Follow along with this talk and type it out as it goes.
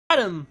Got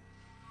him!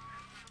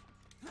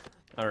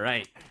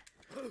 Alright.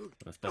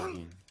 Let's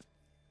begin.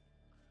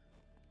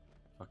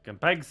 Fucking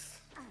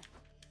pigs.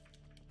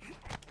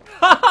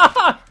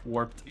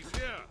 Warped.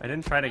 I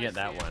didn't try to get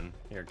that one.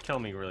 Here, kill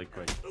me really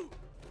quick.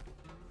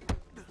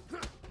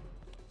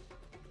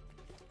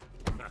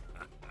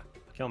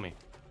 Kill me.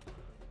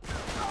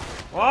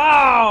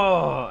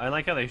 Whoa! I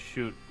like how they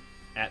shoot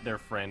at their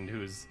friend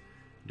who's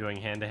doing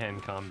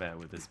hand-to-hand combat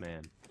with this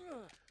man.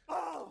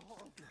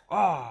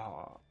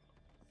 Oh!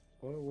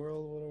 What a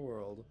world, what a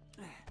world.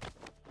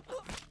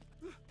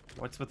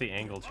 What's with the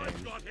angle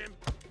change?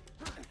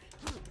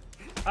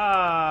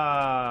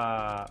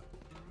 Ah!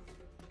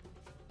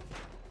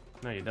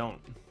 No, you don't.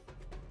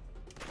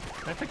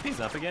 Can I pick these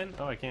up again?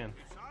 Oh, I can.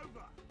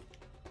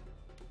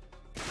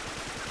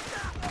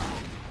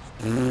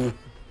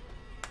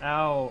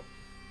 Ow.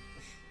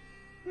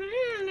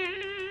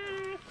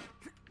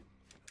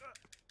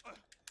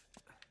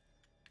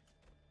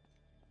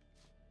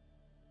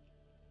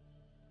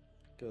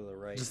 Go to the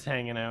right. Just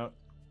hanging out.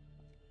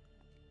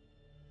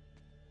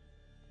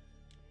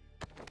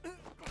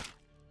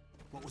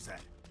 What was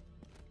that?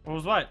 What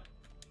was what?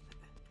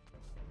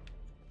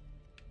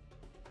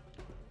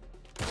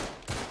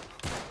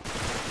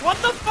 What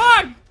the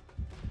fuck?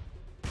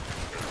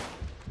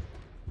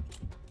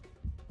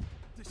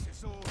 This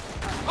is all.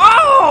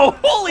 Oh!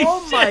 Holy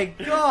Oh shit!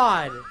 my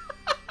god!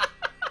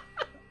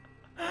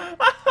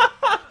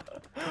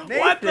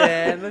 What the?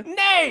 Nathan!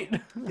 Nate!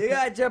 You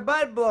got your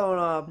butt blown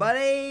off,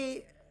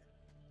 buddy!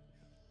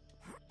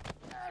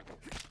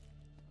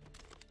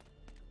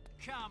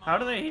 How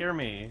do they hear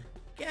me?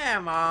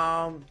 Come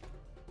on!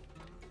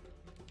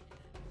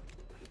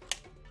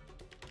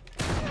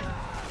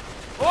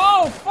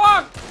 Oh,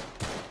 fuck!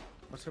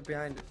 What's up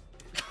behind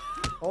it?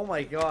 Oh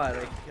my god,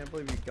 I can't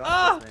believe you got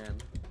Ah! this,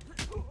 man.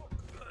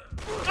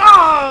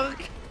 Oh!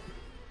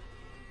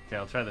 Okay,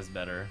 I'll try this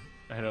better.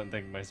 I don't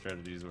think my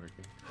strategy is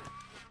working.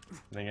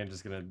 I think I'm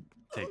just gonna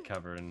take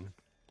cover and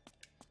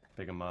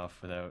pick them off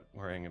without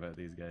worrying about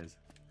these guys.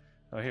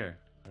 Oh, here.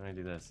 How do I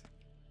do this?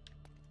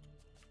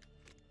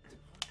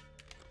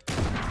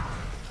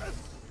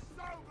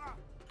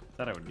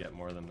 Thought I would get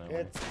more than that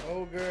one. It's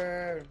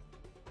ogre!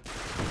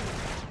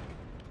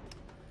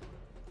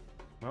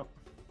 Well.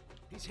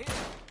 He's here.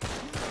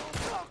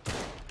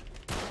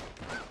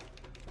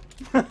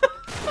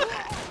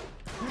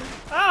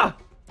 Ah!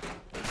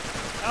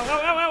 Ow,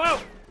 ow, ow, ow,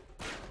 ow!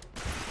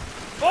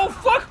 Oh,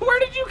 fuck! Where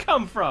did you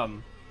come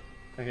from?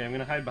 Okay, I'm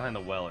gonna hide behind the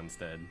well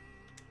instead.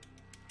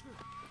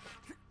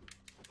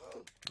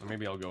 Or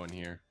maybe I'll go in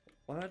here.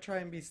 Why not try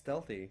and be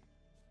stealthy?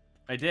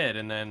 I did,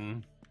 and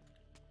then...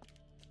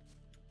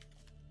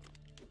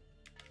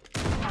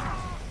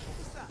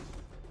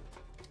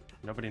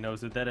 Nobody knows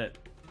who did it.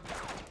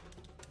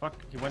 Fuck,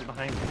 he went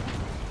behind me.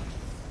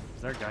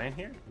 Is there a guy in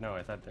here? No,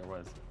 I thought there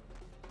was.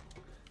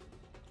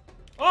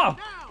 Oh!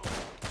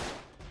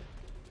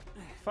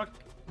 Fuck.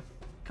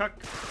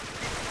 Cuck.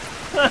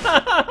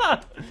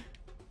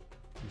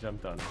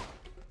 Jumped on him.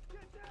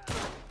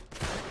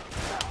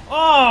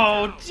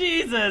 Oh,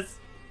 Jesus!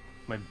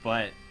 My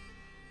butt.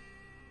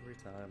 Every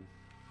time.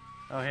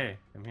 Oh, hey,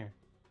 I'm here.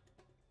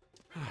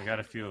 I got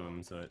a few of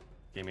them, so it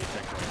gave me a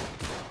checkpoint.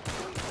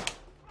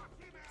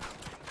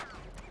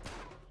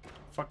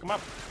 Fuck him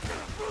up.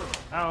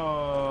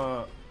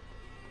 Oh.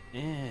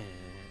 Yeah.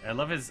 I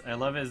love his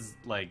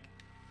like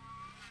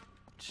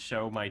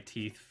show my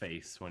teeth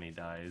face when he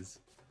dies.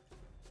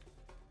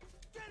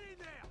 Get in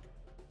there.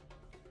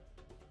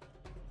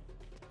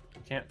 I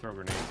can't throw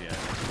grenades yet.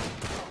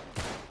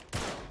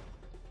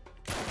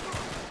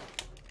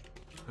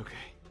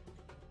 Okay.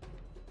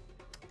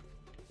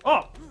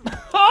 Oh!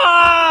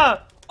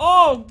 Ah!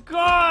 Oh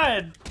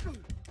God!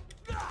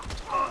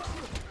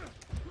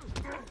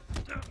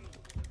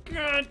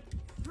 God!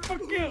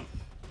 Fuck you!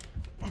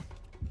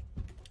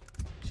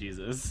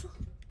 Jesus.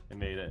 I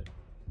made it.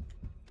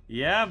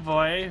 Yeah,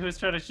 boy. Who's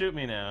trying to shoot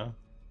me now?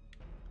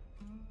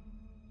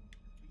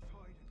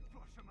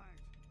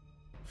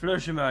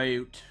 Flush him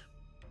out.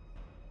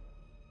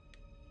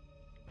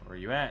 Where are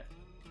you at?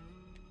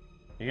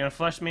 You gonna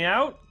flush me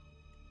out?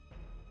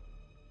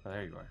 Oh,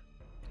 there you are.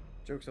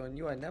 Joke's on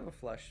you, I never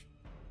flush.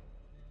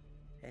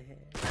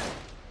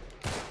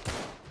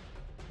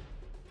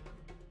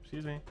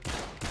 Excuse me.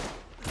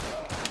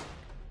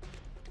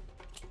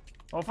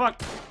 Oh,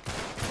 fuck!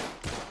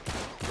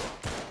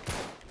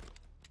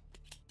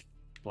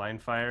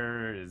 Blind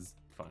fire is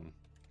fun.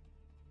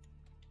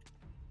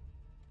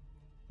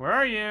 Where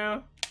are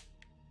you?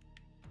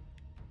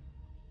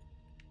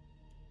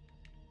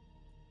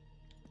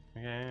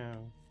 Okay,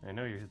 I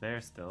know you're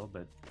there still,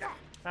 but...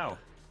 Ow.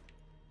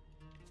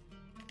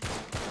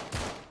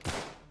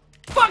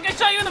 Fuck! I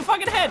shot you in the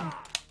fucking head!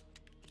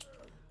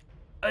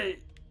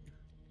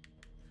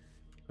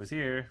 Who's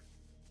here?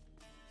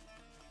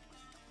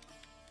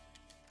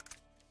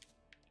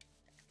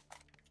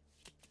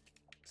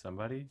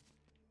 Somebody?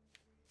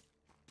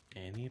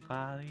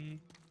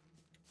 Anybody?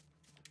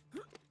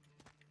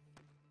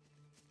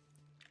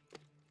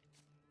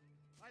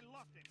 I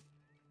locked him.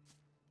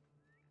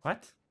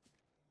 What?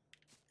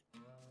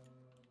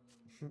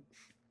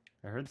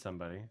 I heard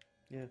somebody.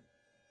 Yeah.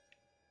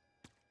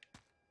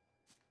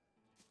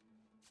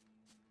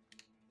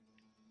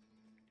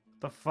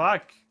 The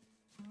fuck?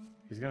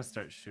 He's gonna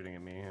start shooting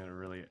at me at a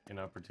really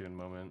inopportune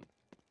moment.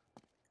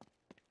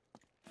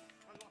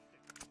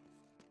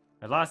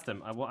 I lost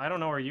him. Well, I don't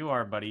know where you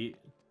are, buddy.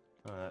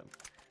 I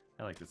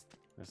like this.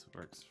 This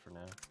works for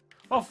now.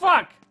 Oh,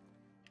 fuck!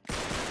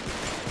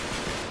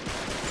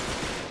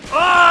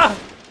 Ah!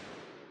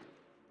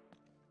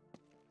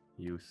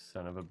 You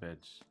son of a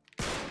bitch.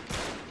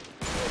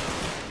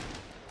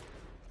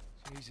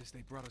 Jesus,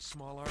 they brought a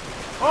small army.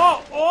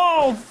 Oh!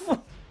 Oh!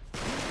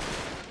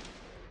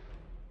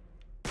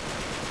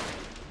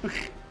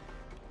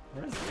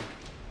 Where is he?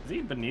 Is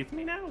he beneath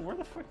me now? Where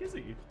the fuck is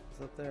he?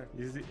 It's up there.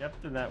 Is he up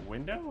in that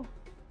window?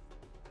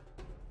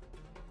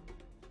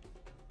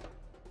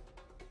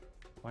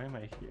 Why am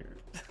I here?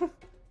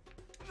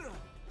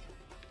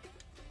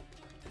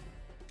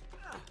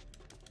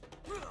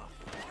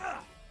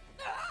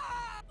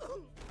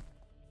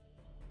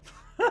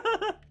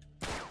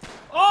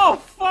 Oh,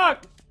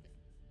 fuck!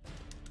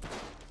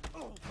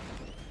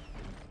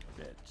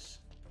 Bitch.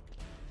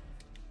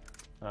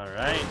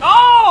 Alright.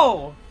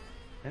 Oh!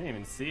 I didn't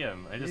even see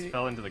him. I just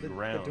fell into the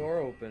ground. The door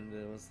opened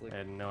and it was like... I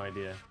had no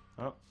idea.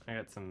 Oh, I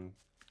got some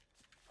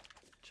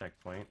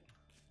checkpoint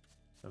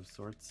of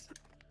sorts.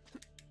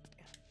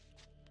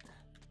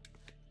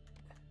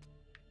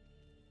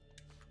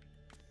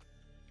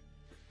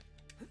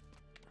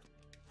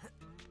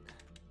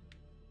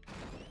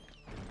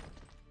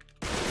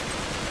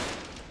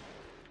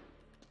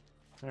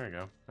 There we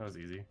go. That was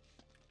easy.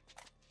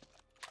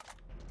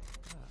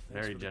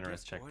 Very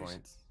generous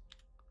checkpoints.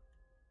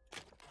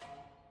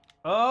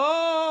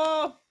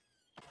 Oh!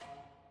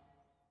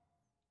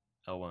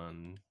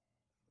 L1.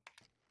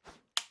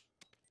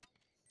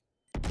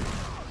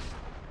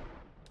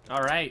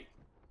 All right.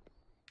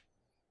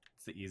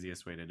 It's the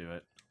easiest way to do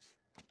it.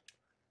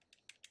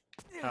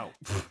 Oh.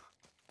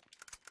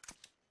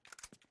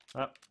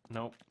 Oh,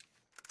 nope.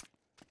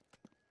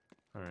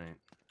 All right.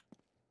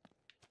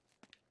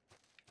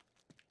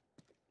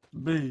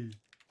 B.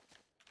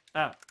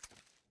 Ah.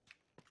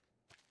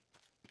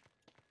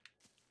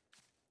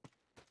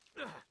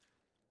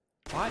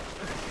 What?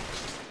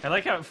 I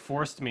like how it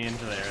forced me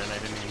into there and I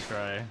didn't even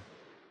try.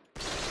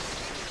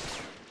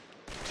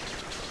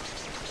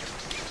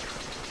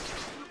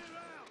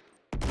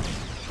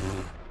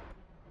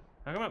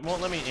 How come it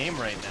won't let me aim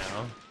right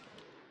now?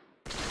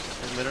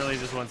 It literally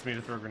just wants me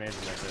to throw grenades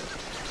and that's it.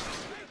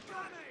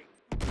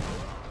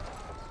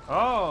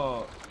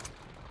 Oh!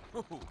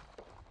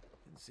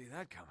 Didn't see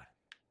that coming.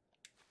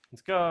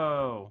 Let's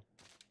go!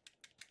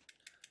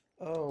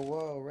 Oh,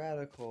 whoa,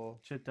 radical.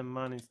 Shit the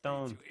money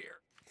stone.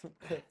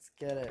 Let's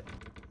get it.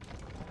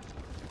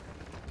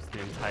 Just the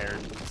entire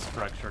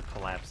structure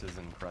collapses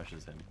and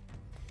crushes him.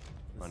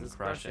 This is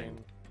Uncrushing.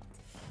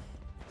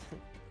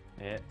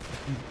 Yeah.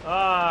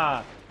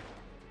 Ah!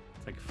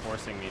 It's like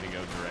forcing me to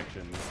go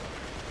directions.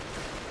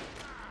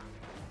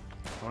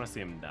 I want to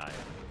see him die.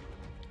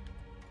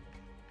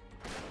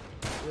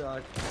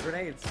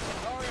 Grenades.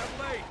 Sorry, I'm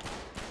late.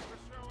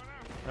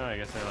 Oh, I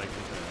guess I like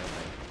infinite.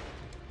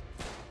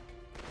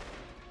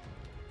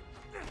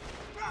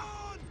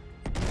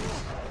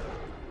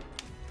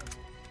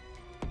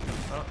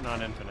 Oh,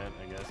 not infinite,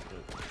 I guess,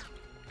 but...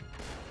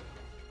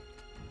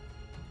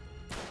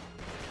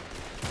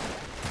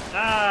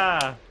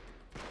 Ah!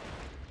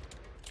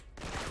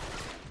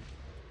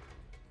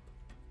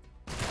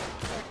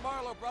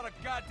 Marlowe brought a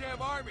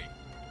goddamn army.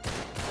 I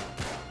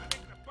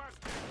think the bus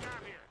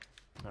got here.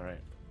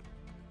 Alright.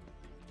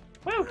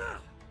 Woo!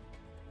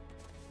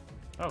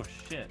 Oh,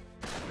 shit.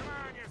 Come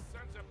on, you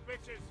sons of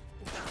bitches.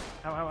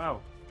 Ow, ow,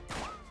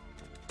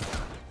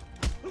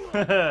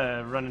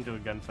 ow. Run into a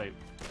gunfight.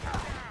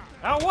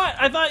 Oh, what?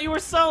 I thought you were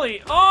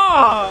Sully.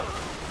 Oh!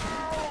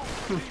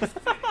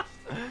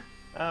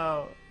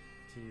 Oh.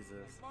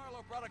 Jesus.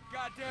 Marlowe brought a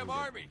goddamn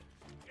army.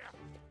 Yeah.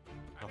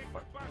 I Oh, think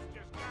fuck. the bus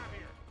just got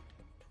here.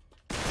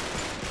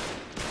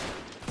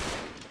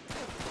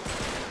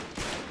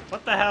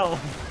 What the hell?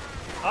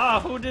 Oh,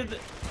 who did the...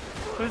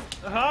 Who's...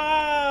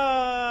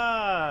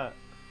 Ah!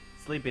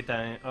 Sleepy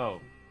time. Oh.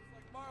 Like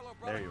Marlowe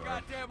brought There a you are.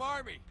 goddamn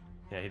army.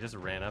 Yeah, he just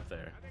ran up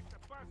there. I think the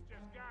bus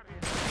just got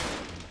here.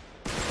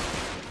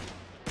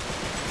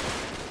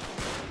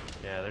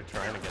 Yeah, they're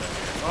trying to get up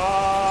here.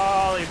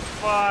 Holy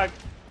fuck!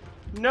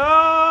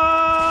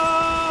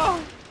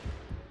 No!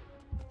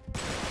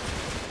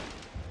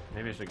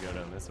 Maybe I should go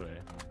down this way.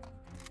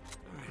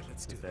 Alright,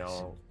 let's do Since they this.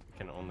 all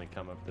can only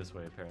come up this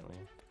way, apparently.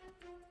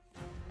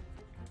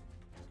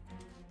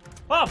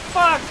 Oh,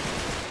 fuck!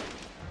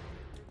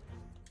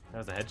 That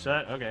was a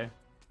headshot? Okay.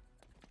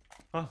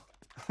 Oh.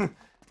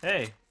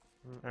 Hey!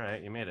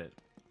 Alright, you made it.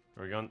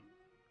 Are we going...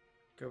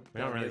 Go We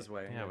don't down really... his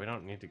way. Yeah, we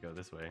don't need to go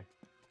this way.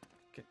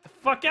 Get the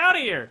fuck out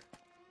of here!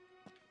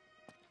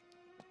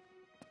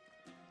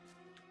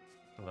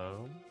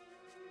 Hello?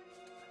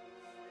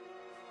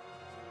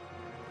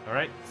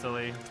 Alright,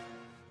 silly.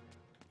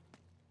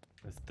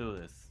 Let's do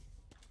this.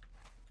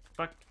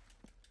 Fuck.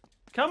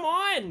 Come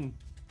on!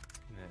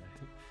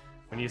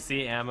 When you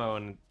see ammo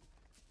and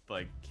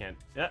like can't,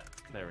 yeah,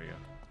 there we go.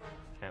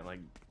 Can't like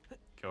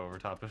go over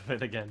top of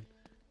it again.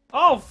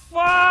 Oh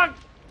fuck!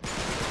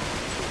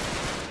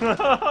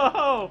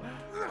 Oh,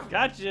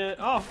 gotcha.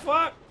 Oh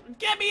fuck!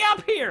 Get me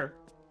up here!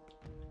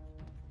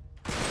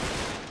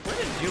 Where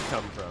did you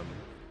come from?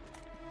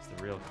 It's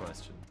the real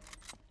question.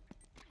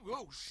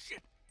 Oh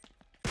shit!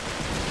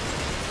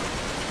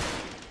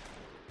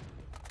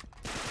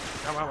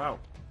 Ow, ow, ow.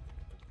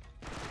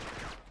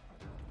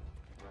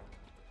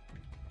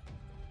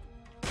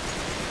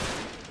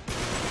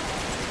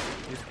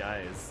 These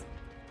guys.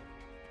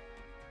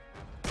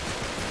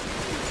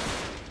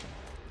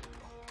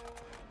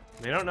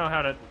 They don't know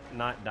how to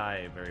not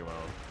die very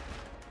well.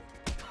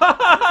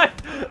 I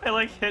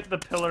like hit the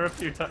pillar a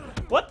few times.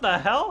 What the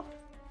hell?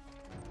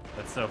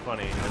 That's so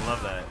funny. I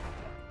love that.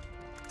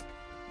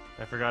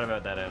 I forgot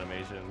about that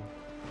animation.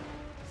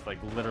 Just like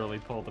literally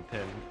pull the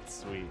pin. It's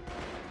sweet.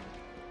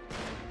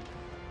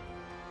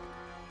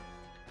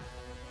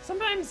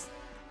 Sometimes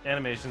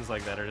animations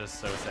like that are just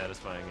so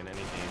satisfying in any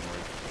game where,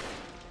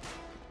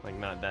 like,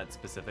 not that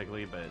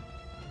specifically, but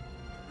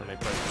when they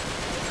put...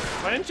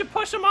 Why didn't you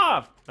push them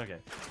off? Okay.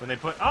 When they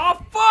put...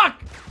 Oh,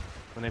 fuck!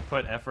 When they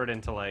put effort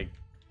into, like,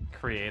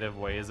 creative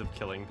ways of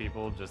killing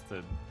people just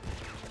to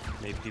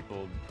make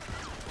people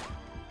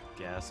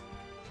gasp.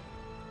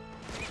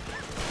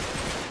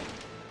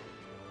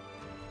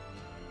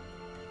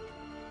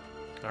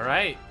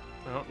 Alright.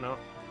 Oh, no.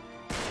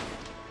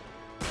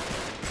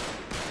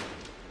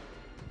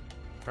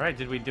 Alright,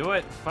 did we do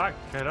it? Fuck,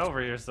 get over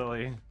here,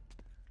 silly.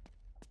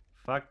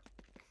 Fuck.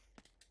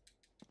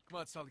 Come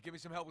on, Sully, give me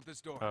some help with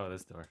this door. Oh,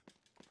 this door.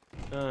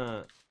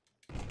 Alright.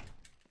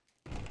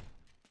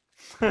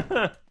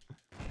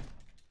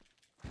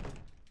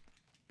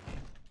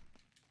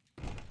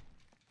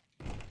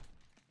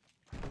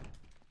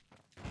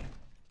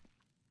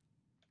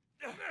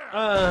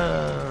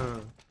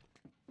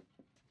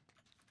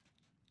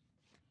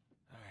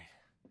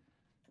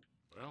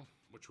 Well,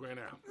 which way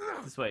now?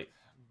 This way.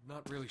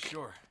 Not really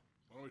sure.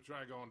 Why don't we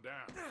try going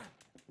down?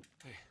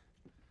 Hey,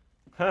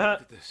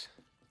 look at this.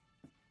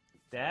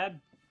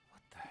 Dad?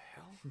 What the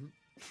hell?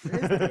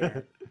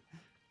 There.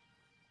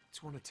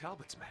 It's one of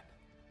Talbot's men.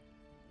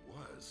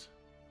 Was.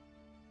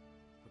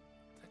 But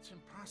that's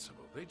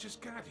impossible. They just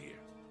got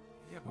here.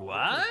 Yeah, but What?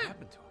 what could have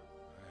happened to him?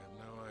 I have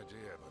no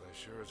idea, but I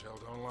sure as hell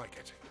don't like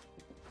it.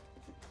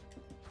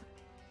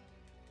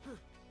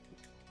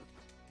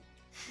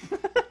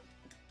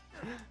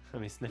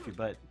 Let me sniff your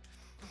butt.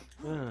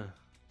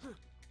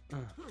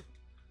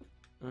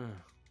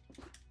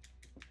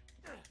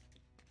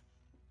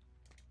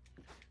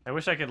 I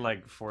wish I could,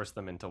 like, force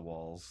them into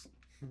walls.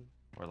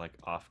 Or, like,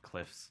 off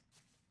cliffs.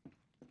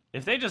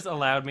 If they just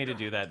allowed me to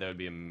do that, that would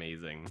be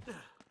amazing.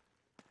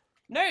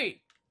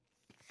 Nate!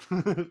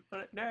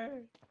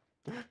 Nate!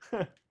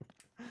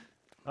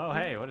 Oh,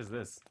 hey, what is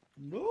this?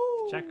 No.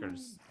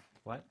 Checkers.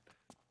 What?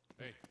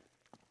 Hey,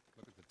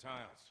 look at the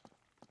tiles.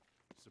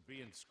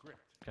 Sabaean script.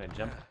 Can I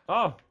jump?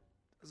 Oh!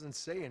 Doesn't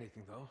say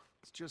anything, though.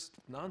 It's just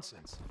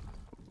nonsense.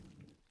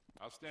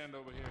 I'll stand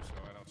over here so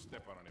I don't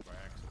step on any by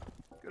accident.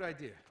 Good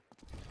idea.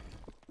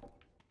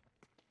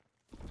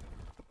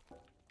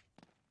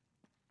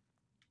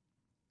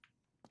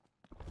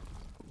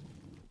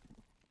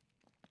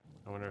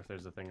 I wonder if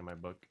there's a thing in my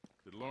book.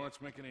 Did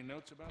Lawrence make any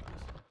notes about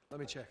this? Let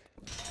me check.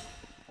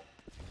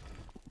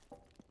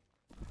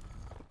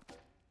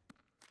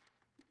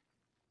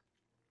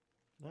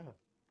 Oh.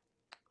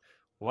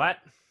 What?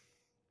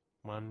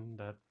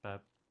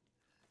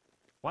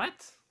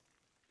 What?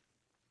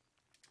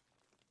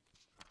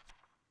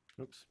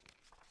 Oops.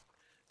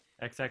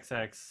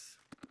 XXX.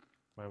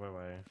 Y.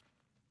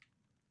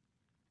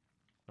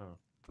 Oh.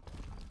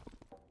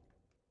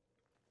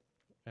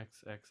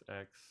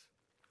 XXX.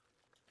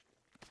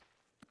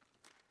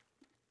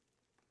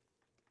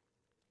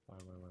 Y.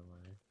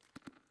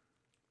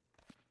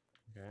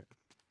 Okay.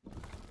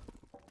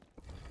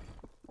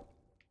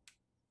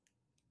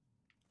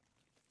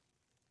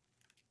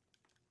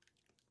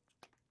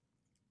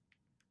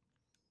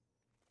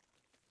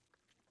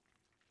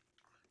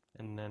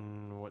 And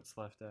then what's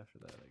left after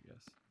that, I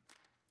guess.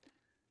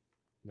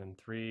 And then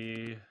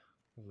 3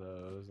 of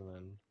those, and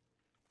then...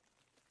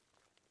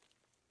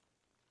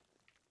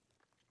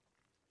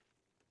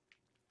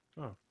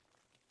 Oh.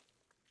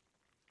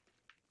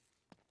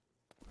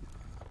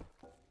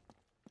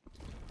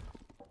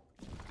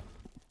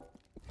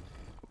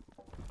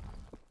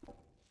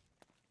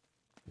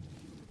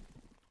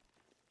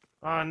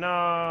 Oh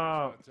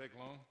no! Does it take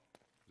long?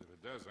 If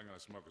it does, I'm gonna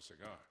smoke a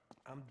cigar.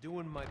 I'm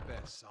doing my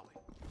best, Sully.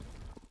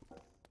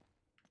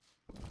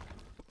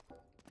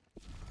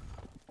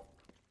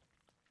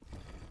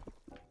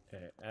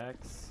 Okay,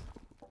 X.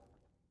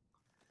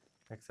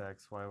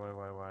 XX,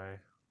 Y.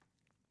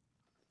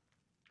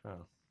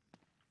 Oh.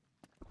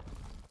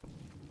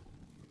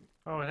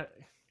 Oh,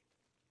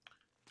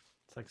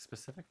 it's like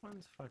specific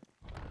ones? Fuck.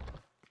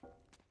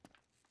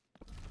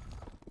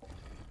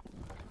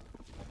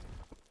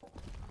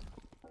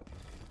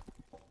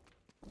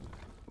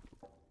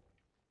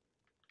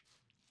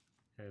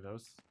 Okay,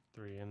 those.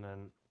 3, and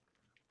then...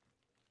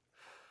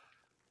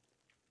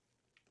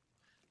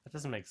 That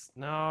doesn't make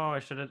no, I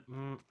should have...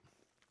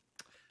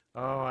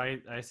 Oh, I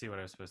see what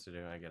I was supposed to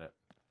do. I get it.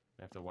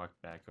 I have to walk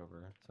back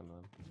over some of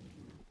them.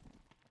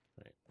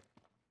 Right.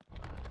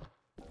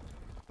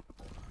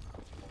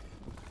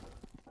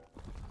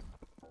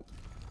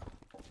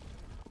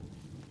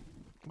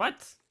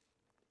 What?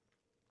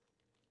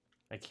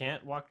 I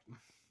can't walk...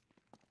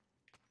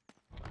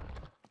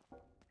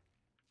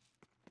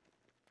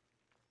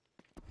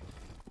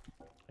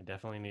 I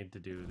definitely need to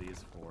do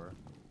these 4.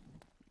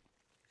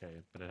 Okay,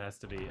 but it has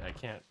to be... I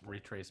can't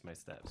retrace my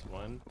steps.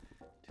 1,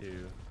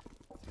 2,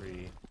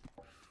 3,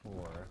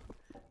 4.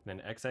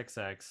 Then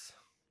XXX,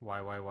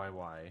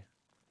 YYYY.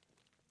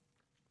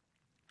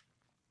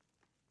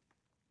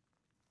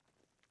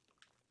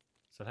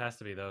 So it has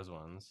to be those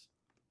ones.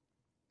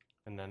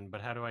 And then,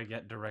 but how do I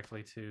get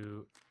directly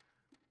to...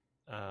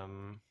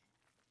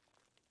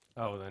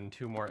 Oh, then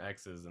 2 more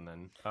X's and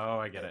then... Oh,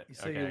 I get it.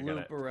 So okay, you I got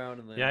loop it. around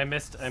and then... Yeah, I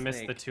missed the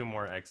snake. 2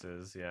 more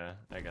X's. Yeah,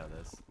 I got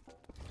this.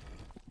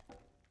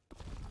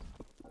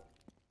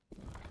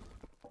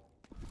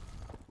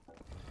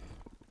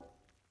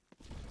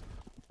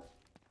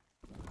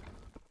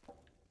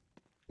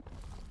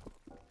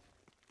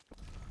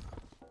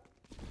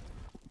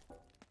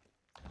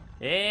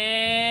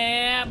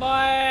 Yeah,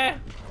 boy!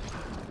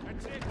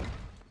 That's it.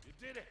 You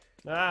did it.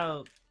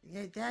 Oh.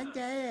 Yeah, I did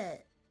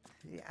it.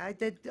 Yeah, I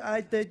did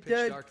pitch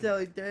it, dark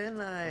so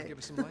didn't I? Give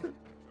us some light.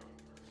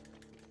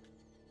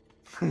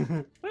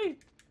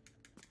 Wait!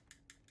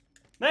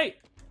 Nate!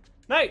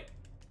 Nate!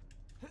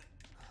 Some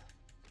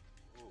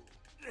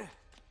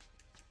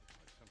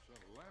sort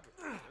of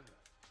laboratory, isn't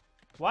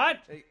it? What?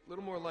 Hey, a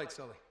little more light,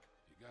 Sully.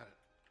 You got it.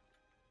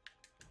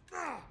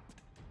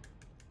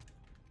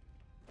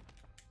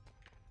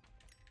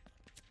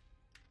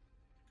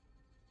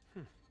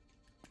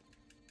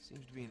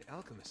 Seems to be an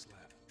alchemist lab.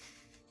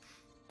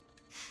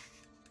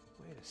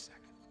 Wait a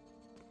second.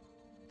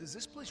 Does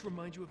this place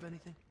remind you of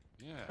anything?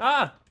 Yeah.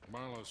 Ah!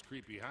 Marlowe's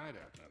creepy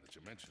hideout, now that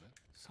you mention it.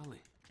 Sully.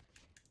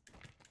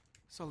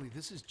 Sully,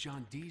 this is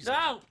John Dee's.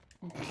 No!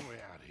 All the way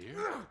out here?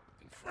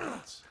 In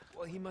France?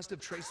 Well, he must have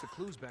traced the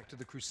clues back to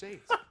the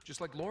Crusades, just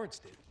like Lawrence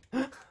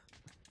did.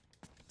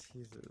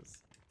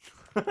 Jesus.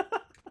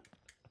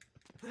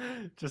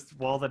 Just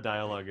while the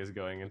dialogue is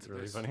going, it's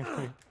really This- funny.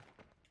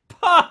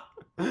 Pa!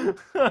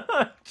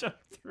 Jump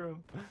through.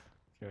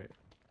 Okay, wait.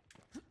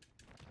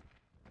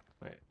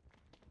 Wait.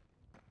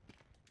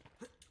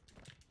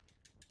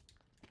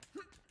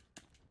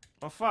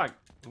 Oh fuck!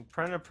 I'm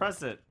trying to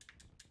press it.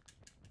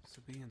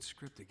 Sabian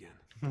script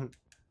again.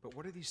 But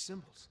what are these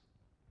symbols?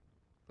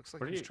 Looks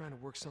like What are he was you- trying to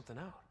work something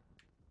out.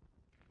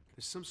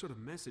 There's some sort of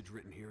message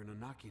written here in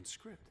Enochian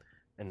script.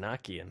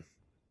 Enochian.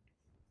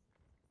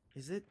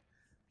 Is it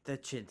the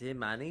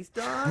Chintamani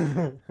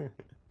stone?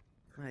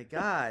 My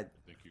God,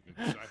 Think you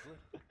can decipher it?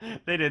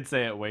 They did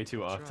say it way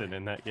too often try.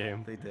 in that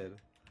game. they did.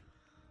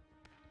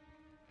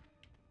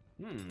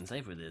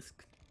 Cipher this.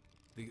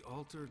 The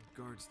altar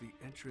guards the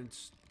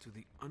entrance to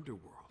the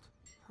underworld.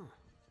 Huh.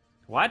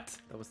 What?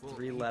 That was Well,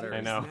 3 he letters.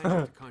 did I know. use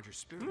magic to conjure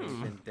spirits.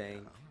 And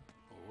dang.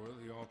 Or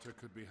the altar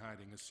could be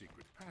hiding a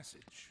secret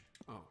passage.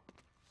 Oh.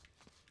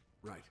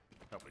 Right.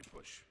 Help me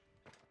push.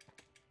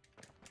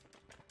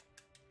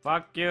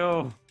 Fuck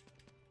you.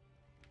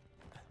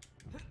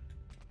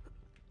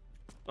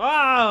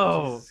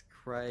 Oh! Jesus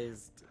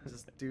Christ.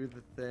 Just do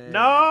the thing.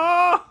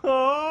 No!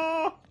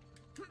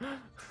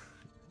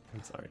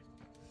 I'm sorry.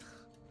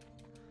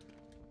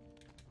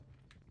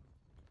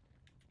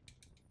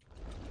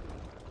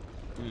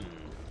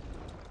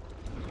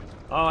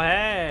 Oh,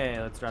 hey!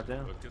 Let's drop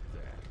down. Look at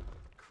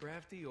that.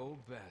 Crafty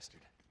old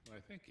bastard. Why,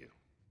 thank you.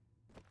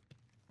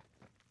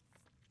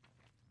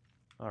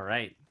 All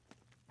right.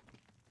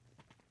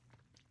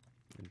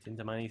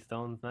 Chintamani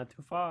stone's not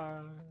too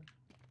far.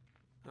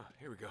 Oh,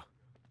 here we go.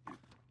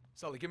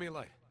 Sully, give me a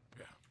light.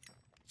 Yeah.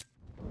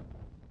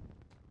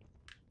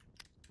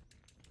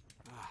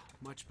 Ah,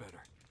 much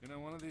better. You know,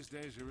 one of these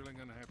days you're really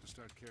gonna have to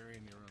start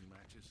carrying your own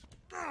matches.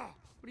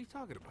 What are you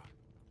talking about?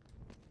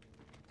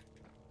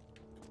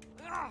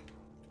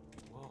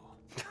 Whoa.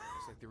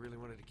 Looks like they really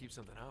wanted to keep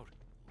something out.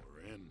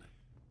 We're in.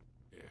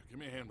 Yeah, give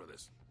me a hand with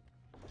this.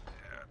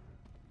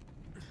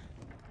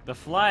 The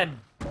flood.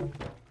 I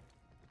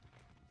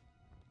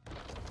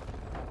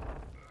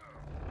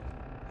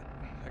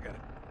got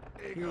it.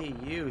 There you Hey,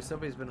 you.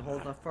 Somebody's been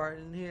holding a fart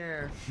in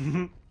here.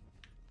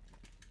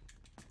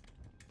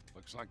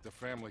 Looks like the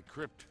family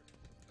crypt.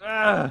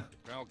 Ah!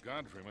 Pal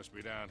Godfrey must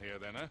be down here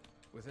then, huh? go.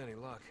 With any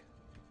luck.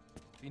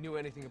 If he knew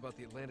anything about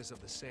the Atlantis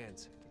of the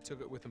Sands, he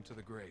took it with him to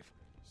the grave.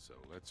 So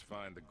let's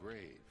find the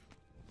grave.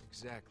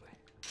 Exactly.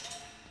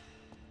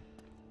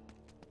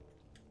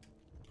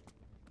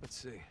 Let's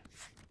see.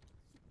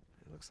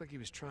 It looks like he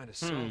was trying to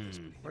solve this,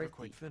 but he never Right.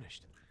 quite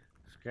finished.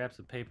 Scraps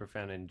of paper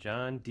found in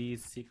John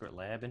Dee's secret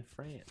lab in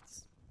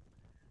France.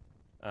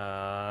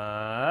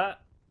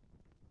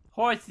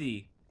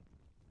 Horsey.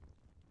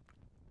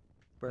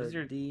 Where's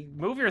your Birdie.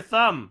 Move your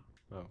thumb.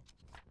 Oh.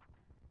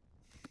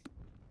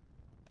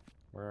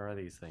 Where are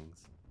these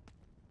things?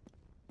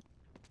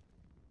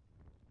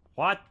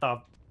 What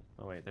the?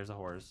 Oh wait, there's a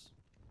horse.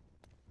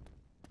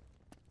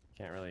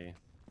 Can't really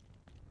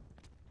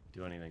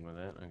do anything with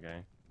it.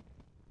 Okay.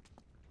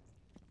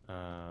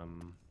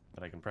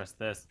 But I can press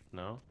this.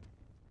 No.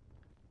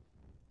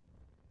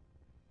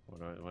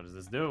 What does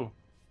this do?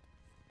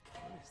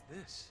 What is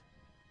this?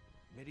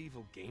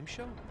 Medieval game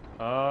show?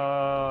 Oh,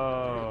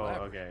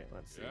 elaborate. okay.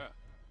 Let's see. Yeah.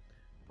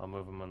 I'll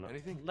move him on the.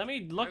 Anything? Let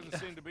me look. Doesn't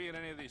seem to be in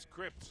any of these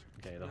crypts.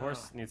 Okay, the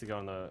horse needs to go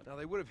in the. Now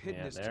they would have hidden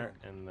Yeah, this there,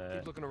 tomb. and the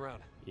Keep looking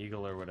around.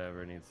 eagle or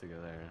whatever needs to go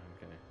there.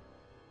 Okay.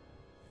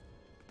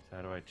 So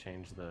how do I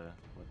change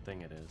what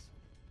thing it is?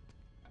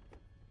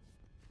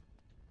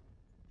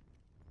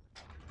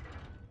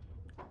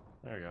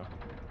 There we go.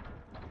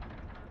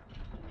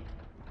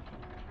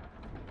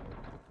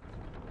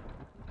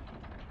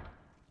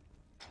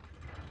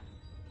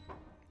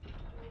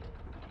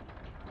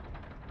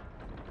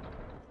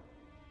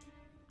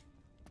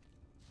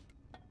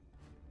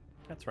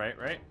 That's right,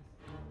 right?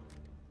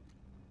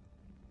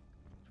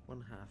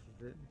 One half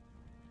of it.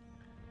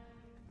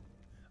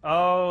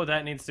 Oh,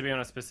 that needs to be on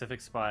a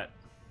specific spot.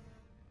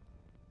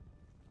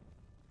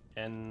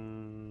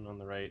 N on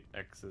the right,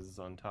 X is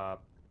on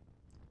top,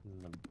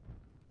 and the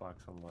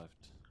box on the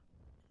left.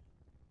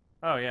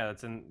 Oh yeah,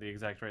 that's in the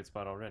exact right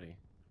spot already.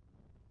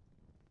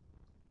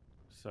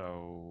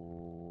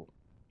 So...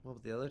 What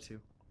about the other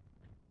two?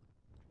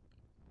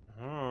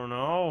 I don't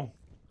know.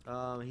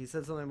 He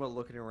said something about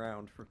looking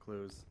around for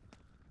clues.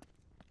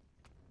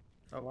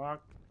 Oh.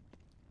 Lock.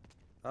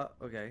 Oh,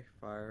 okay.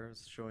 Fire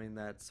is showing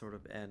that sort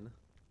of N.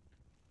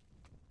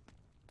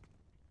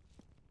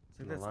 I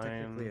think The that's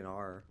technically line. an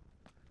R.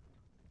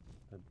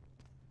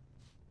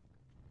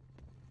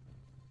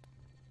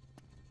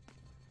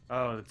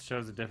 Oh, it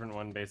shows a different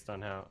one based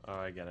on how... Oh,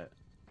 I get it.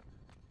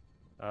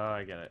 Oh,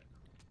 I get it.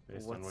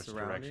 Based on which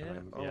surrounding direction it?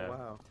 I'm... Oh, yeah,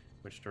 wow.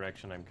 which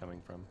direction I'm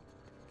coming from.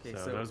 Okay,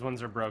 So those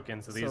ones are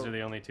broken, so these so- are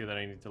the only two that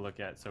I need to look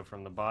at. So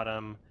from the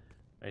bottom,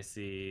 I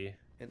see...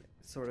 and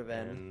sort of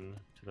N. N.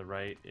 To the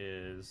right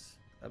is...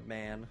 A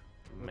man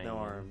with Man. no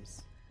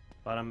arms.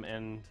 Bottom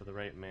N to the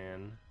right,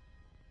 man.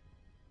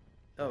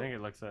 I Oh, think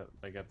it looks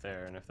like up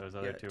there, and if those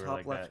other yeah, two are top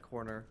like left that...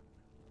 corner.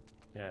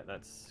 Yeah,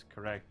 that's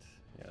correct.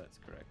 Yeah, that's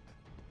correct.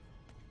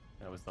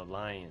 That was the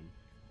lion.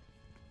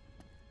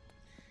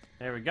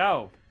 There we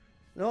go!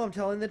 No, I'm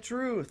telling the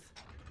truth.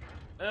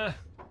 Ugh.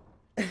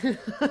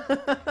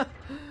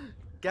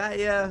 Got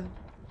ya.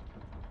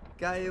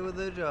 Got you with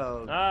a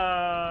joke.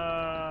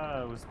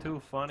 Ah, it was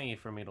too funny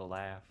for me to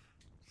laugh.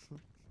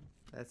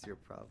 That's your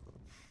problem.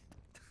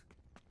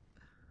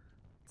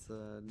 It's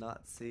a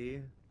not C,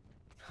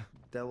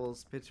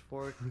 devil's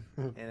pitchfork,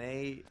 an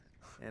 8,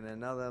 and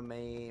another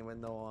man with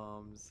no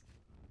arms.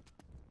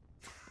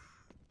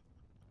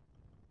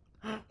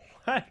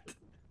 What?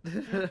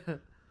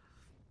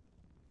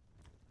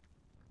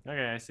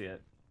 Okay, I see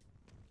it.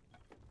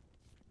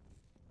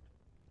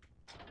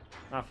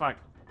 Oh, fuck.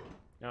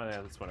 Oh,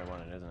 yeah, that's what I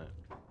wanted, isn't it?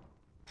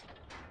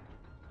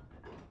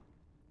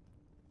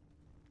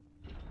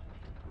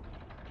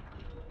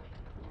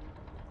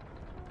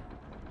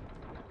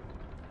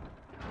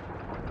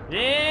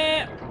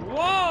 Yeah!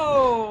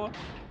 Whoa!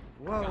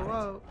 Whoa,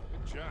 whoa.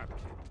 Good job,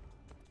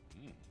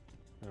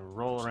 Gonna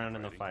roll around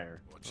in the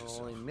fire. kid.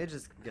 Only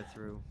midgets can get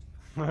through.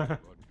 Lord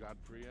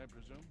Godfrey, I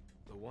presume?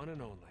 The one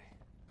and only.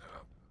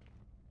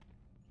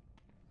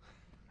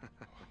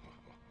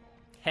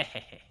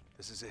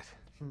 This is it.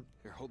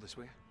 Here, hold this,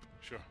 will you?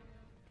 Sure.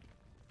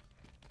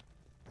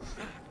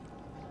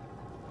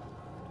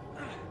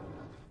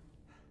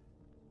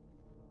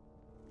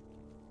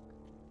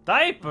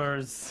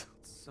 Diapers!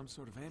 Some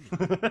sort of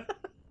amulet.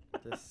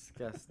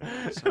 Disgusting.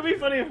 It'd be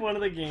funny if one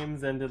of the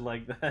games ended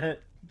like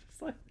that.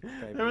 Just like,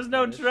 there was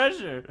no fetish.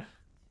 treasure.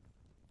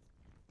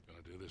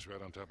 Gonna do this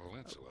right on top of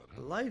Lancelot,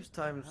 huh?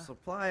 Lifetime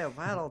supply of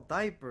adult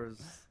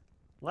diapers.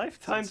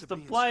 Lifetime Sense of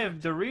being supply of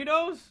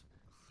Doritos?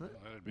 Well,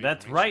 that'd be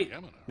That's from right,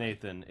 Yemena.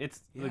 Nathan.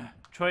 It's the Yeah.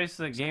 choice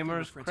that Exactly what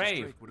gamers Francis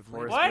crave. Drake would have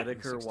Forrest What? laid in the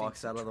Whitaker 16th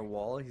walks out of the century.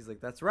 wall. He's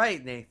like, "That's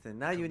right, Nathan.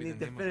 Now you be need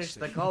the to name of the finish the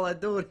station. Call of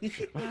Duty."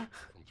 From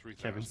 3,000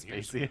 Kevin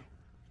years Spacey. ago.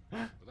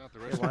 Without the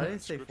Yeah, rest why of did the I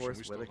say inscription, Forrest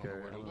we still don't Whitaker?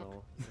 know where I to don't look.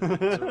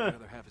 know. So the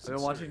other half is I've in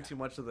been watching Syria. too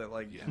much of that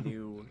like Yeah.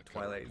 new And the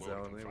Twilight Lord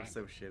can Zone. It was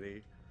find so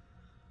shitty.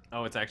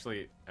 Oh, it's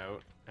actually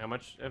out. How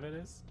much of it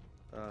is?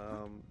 I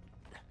don't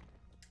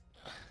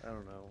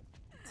know.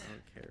 I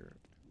don't care.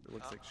 It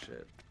looks like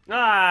shit.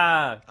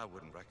 Ah! I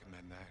wouldn't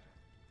recommend that.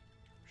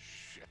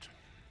 Shit.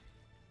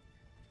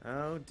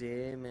 Oh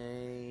dear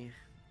me.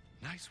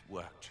 Nice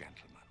work,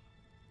 gentlemen.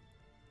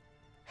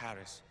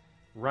 Harris,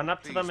 Run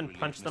up to Please them and relieve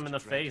punch them in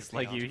Mr. the Drake face of the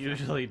like you artifact.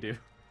 usually do.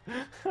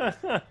 Yeah,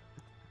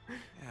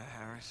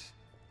 Harris.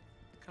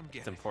 Come get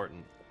It's it.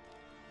 important.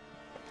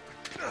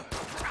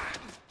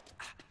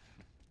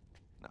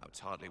 now it's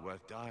hardly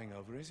worth dying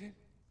over, is it?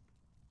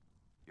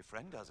 Your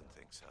friend doesn't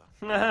think so.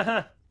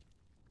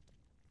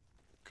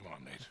 Come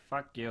on, Nate.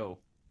 Fuck you.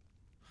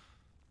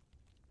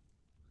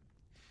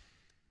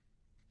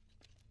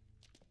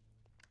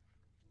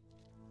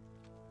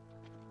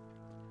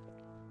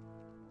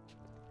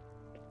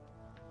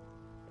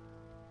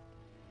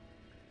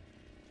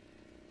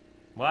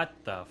 What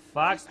the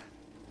fuck?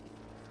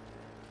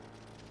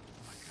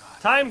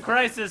 Time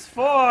Crisis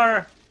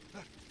 4!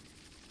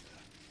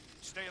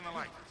 Stay in the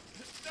light.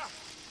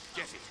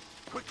 Get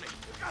it. Quickly.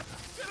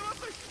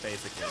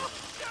 Basically.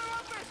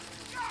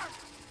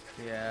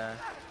 Yeah.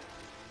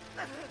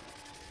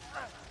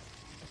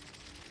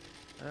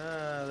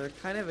 They're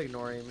kind of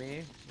ignoring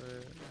me.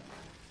 But...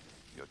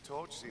 Your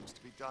torch seems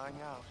to be dying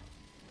out.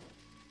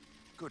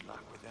 Good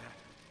luck with that.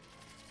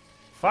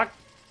 Fuck.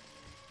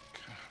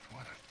 God,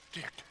 what a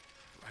dick.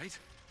 Right?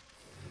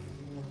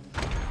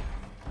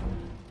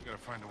 We gotta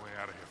find a way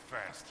out of here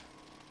fast.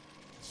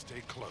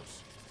 Stay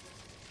close.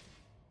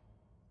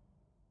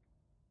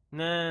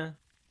 Nah.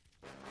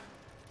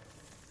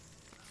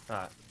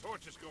 Ah.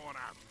 Torch is going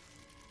out.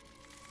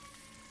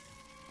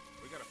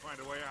 We gotta find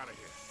a way out of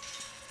here.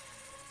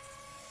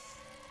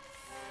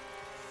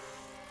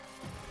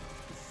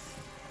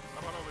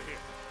 How about over here?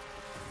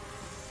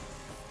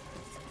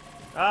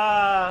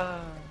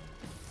 Ah.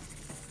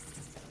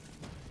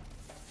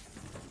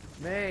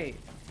 Mate.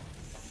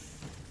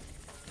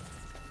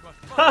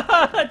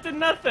 I did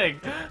nothing.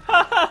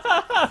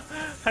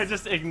 I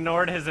just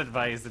ignored his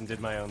advice and did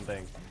my own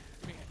thing.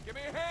 Give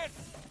me a hand!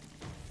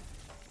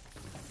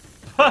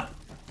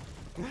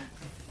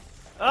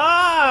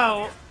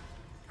 Oh!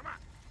 Come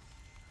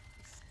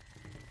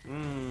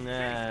on!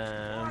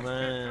 Nah,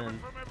 man.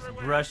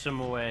 Brush him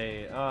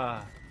away.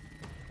 Ah.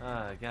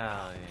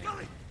 Golly.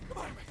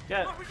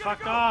 Get,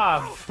 fuck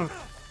off.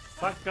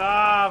 Fuck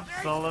off,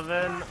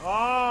 Sullivan. Oh!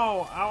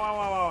 Ow, ow,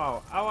 ow,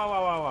 ow, ow, ow, ow,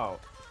 ow, ow, ow.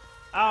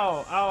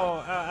 Ow, ow,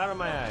 out of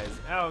my eyes.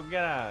 Ow,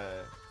 get out of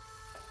it.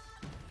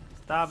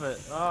 Stop it.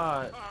 Oh,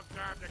 Oh,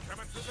 God, they're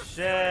coming through the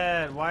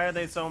shit. Why are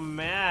they so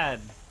mad?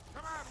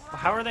 Come on, run!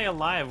 How are they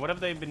alive? What have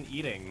they been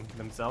eating?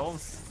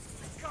 Themselves?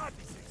 God,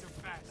 these things are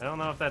fast. I don't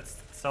know if that's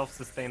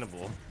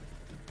self-sustainable.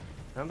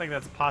 I don't think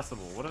that's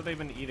possible. What have they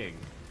been eating?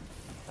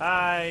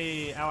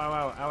 Ay! Ow, ow,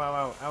 ow, ow, ow,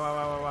 ow, ow, ow,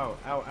 ow, ow,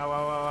 ow, ow,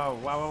 ow, ow,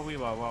 wow, wow, wee,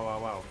 wow, wow, wow,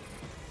 wow.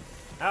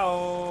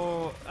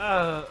 Ow!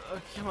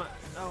 Come on.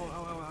 Ow, ow, ow,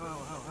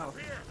 ow, ow, ow.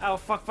 Ow,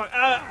 fuck, fuck.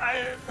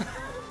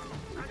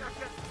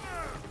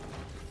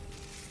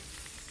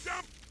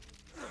 Jump!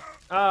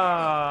 Get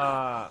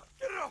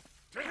it off!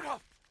 Take it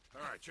off!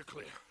 Alright, you're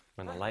clear.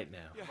 I'm in the light now.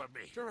 Yeah, Let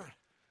me. turn around.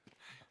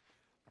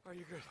 Are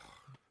you good?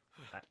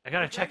 I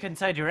gotta check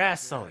inside your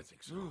ass, I Sully.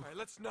 think so. All right,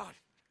 let's not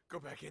go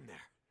back in there.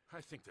 I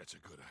think that's a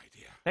good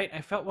idea. Hey,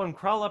 I felt one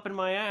crawl up in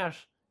my ass.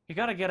 You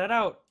gotta get it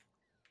out.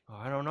 Oh,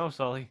 I don't know,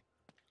 Sully.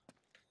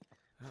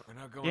 No, we're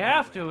not going You that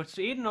have way. to. It's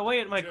eating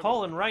away at my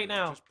colon right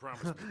now. Just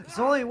promise me. It's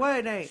the only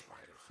way, Nate.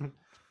 Spiders.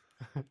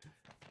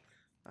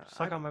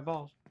 Suck on my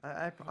balls.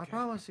 I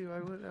promise you, I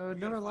would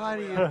never lie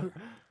to you.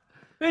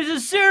 This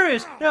is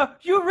serious. Now,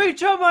 you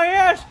reach on my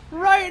ass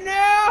right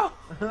now.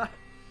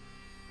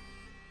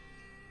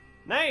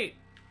 Nate.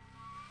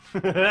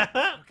 Okay.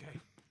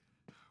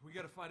 We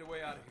gotta find a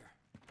way out of here.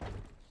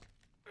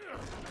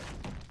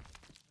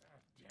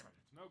 Damn it,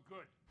 it's no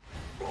good.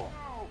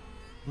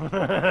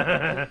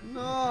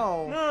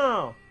 No.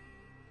 No.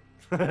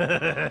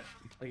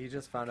 Like you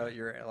just found out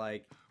your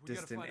like We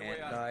gotta distant find a way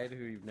aunt out. died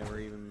who you've never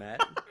even met.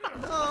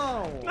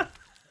 No.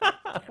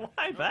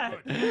 Why that?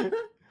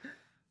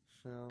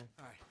 So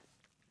Alright,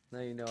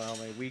 now you know how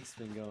my week's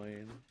been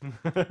going.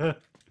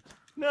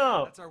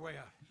 No. that's our way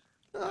out.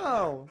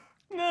 No.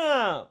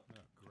 No. Oh,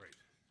 great.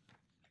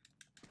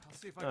 I'll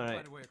see if I can Alright.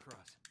 find a way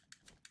across.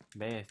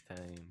 Bath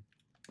time.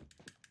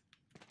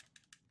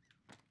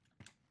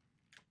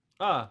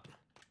 Ah.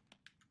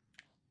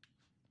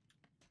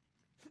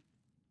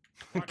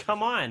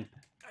 Come on.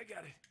 I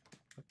got it.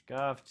 Fuck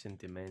off,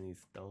 Chintimani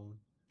Stone.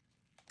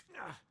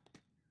 Ah,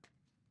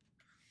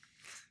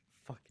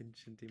 Fucking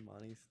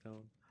Chintimani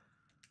Stone.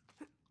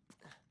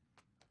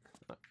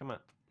 Oh, come on.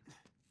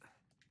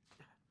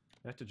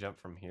 I have to jump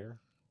from here.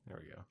 There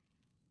we go.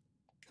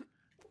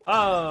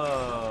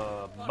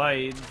 Oh,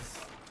 bites.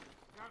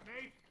 Now,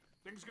 Nate,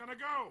 things gonna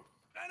go.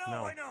 I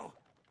know, No. I know.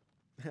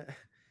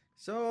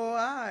 So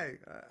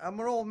I'm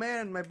an old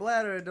man. My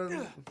bladder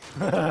doesn't.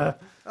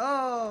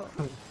 Oh.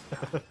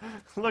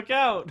 Look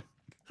out!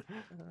 I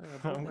I'm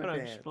pooped my gonna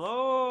pants.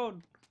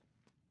 explode.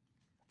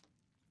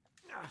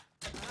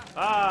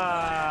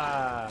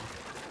 Ah!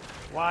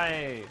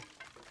 Why?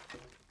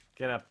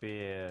 Get up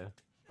here.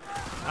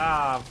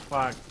 Ah,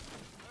 fuck. Hey,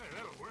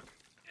 that'll work.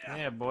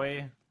 Yeah,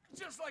 boy.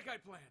 Just like I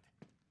planned.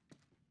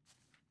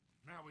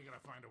 Now we gotta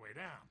find a way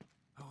down.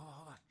 Oh,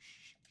 hold on.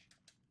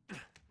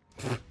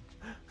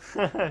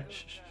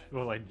 Shh.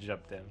 Will I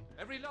jump down?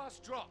 Every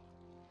last drop.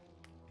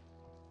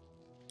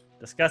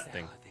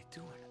 Disgusting. What are they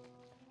doing?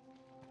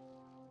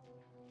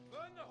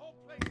 Burn the whole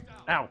place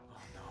down. Ow.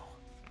 Oh no.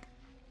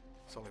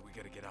 Sully, we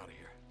gotta get out of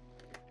here.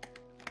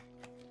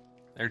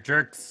 They're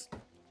jerks.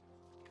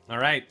 All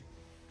right.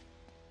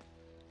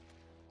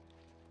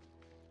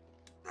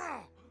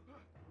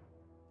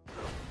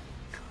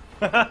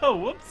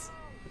 Whoops.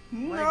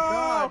 My No.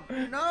 God.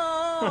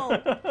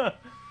 No.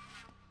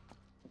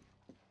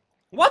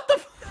 What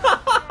the?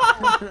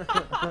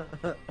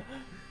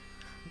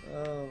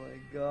 Oh my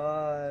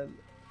God.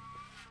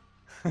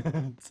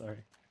 Sorry.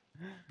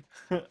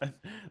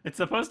 It's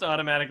supposed to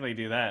automatically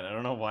do that. I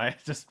don't know why it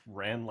just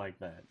ran like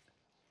that.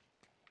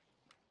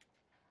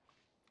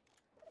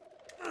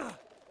 Nice.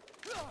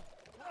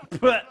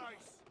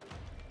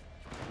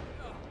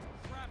 Oh,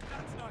 crap,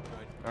 that's not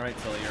good. Alright,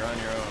 Sully, you're on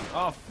your own.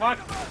 Oh, fuck!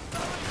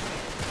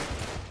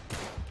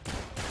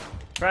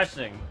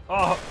 Crashing.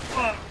 Oh,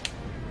 fuck!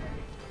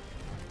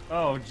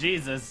 Oh,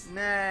 Jesus.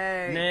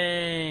 Nay.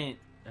 Nay.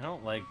 I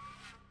don't like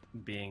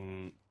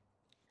being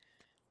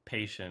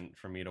patient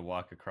for me to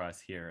walk across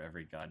here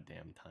every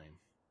goddamn time.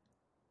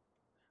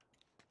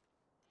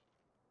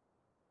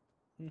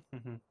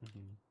 Can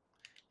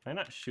I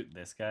not shoot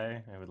this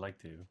guy? I would like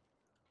to.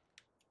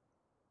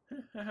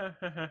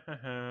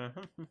 Ow.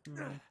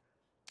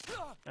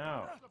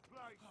 The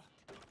place.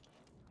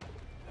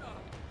 Oh,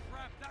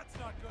 crap, that's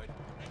not good.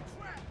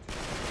 Trapped.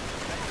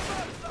 Take him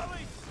out,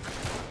 Sully.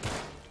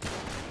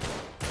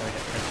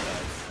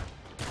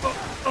 Oh,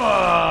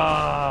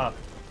 oh,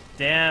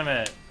 damn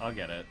it. I'll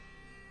get it.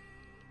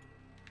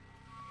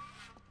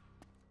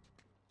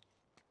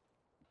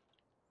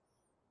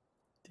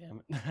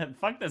 Damn it.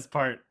 Fuck this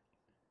part.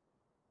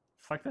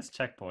 Fuck this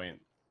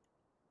checkpoint.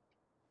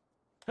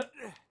 Torch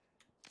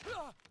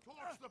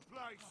the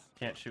place.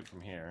 Can't shoot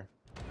from here.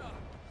 Oh,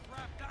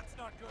 crap, that's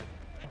not good.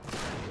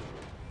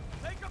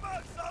 Take him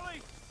out,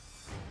 Sully.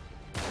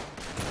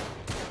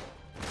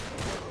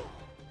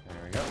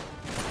 There we go.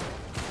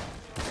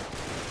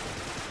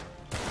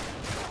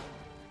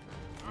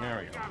 There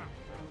we go. Got him.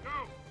 Go.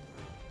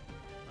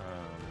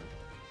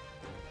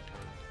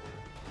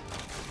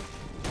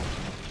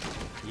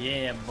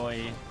 Yeah,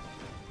 boy.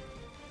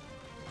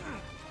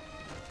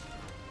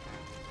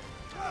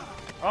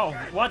 Oh,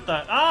 what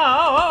the? Oh,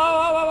 oh,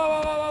 oh, oh,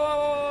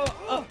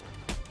 oh,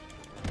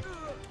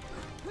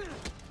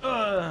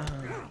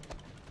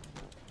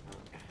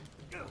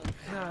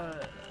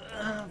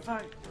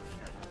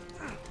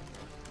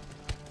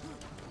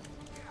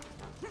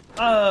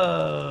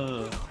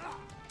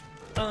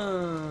 oh,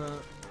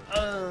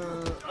 oh,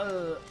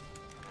 oh,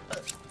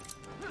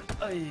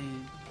 oh.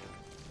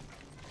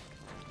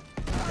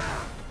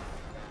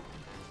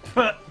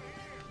 Fuck.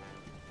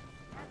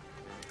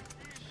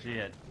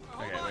 Shit.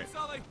 Okay, Hold on, wait.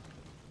 Sully.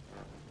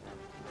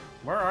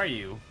 Where are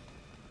you?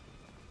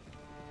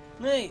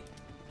 Nate!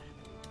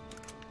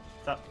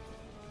 Stop.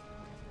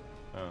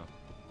 Oh.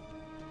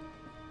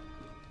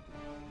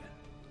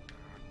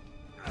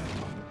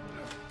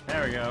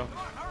 There we go. Come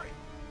on, hurry.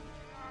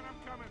 Come on, I'm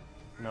coming.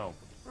 No.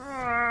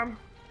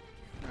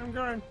 I'm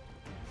going.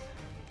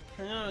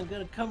 I'm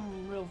gonna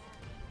come real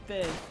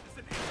fast.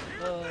 Listen,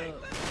 here, thing.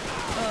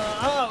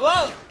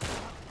 Whoa!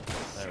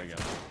 There we go.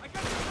 I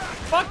got your back.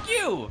 Fuck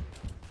you!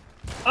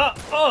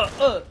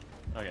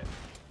 Okay.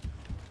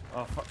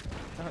 Oh, fuck.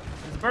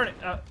 It's burning.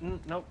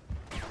 Nope.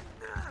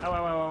 Ow, ow,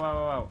 ow, ow, ow,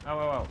 ow, ow, ow,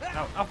 ow,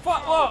 ow, ow,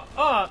 fuck! Oh,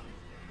 oh!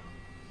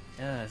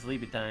 Yeah,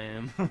 sleepy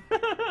time.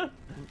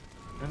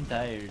 I'm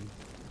tired.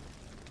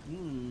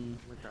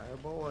 Retire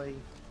boy.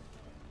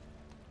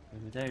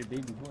 I'm a tired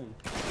baby boy.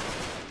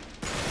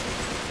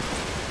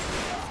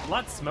 A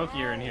lot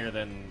smokier in here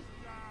than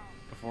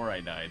before I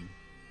died.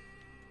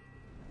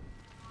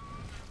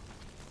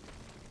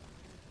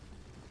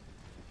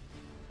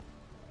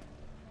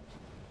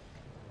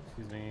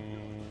 Excuse me.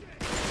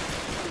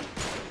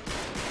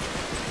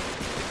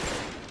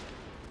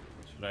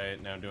 Should I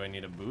now? Do I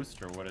need a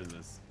boost or what is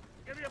this?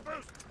 Give me a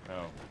boost.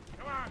 Oh.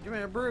 Come on. Give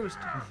me a boost.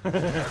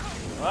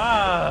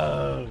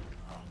 Wow.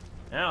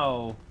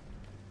 Ow.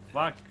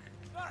 Fuck.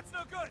 That's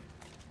no good.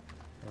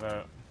 What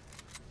about?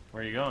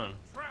 Where are you going?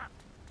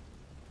 Trapped.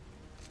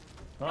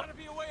 Oh, Gotta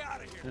be a way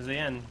out of here. there's the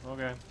end.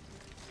 Okay.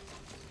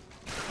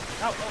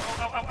 Ow! Ow!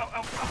 Ow! Ow! Ow! Ow!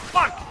 Ow!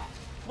 Fuck!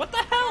 What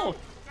the hell?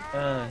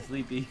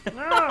 Sleepy.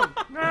 No!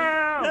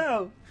 No!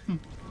 No!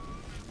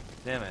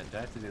 Damn it, do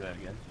I have to do that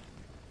again?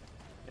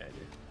 Yeah, I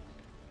do.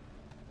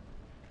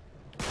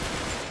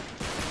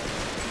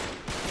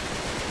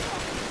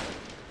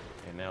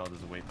 Okay, now I'll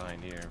just wait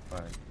behind here.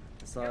 Fine.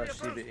 I saw a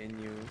Shiba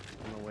Inu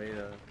on the way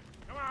to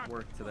Come on.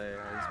 work today. I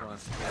just want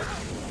to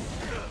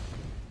steal.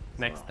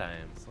 Next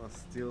time. Just want to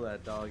steal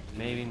that dog.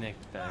 Maybe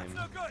next time.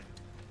 That's no good.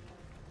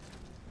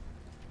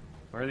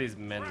 Where are these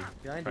men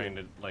Behind trying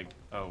you. to, like,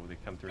 oh, they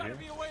come through Gotta here?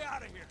 be a way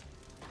out of here.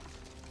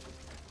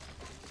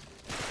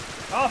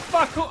 Oh,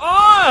 fuck! Who? Oh!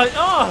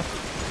 Oh!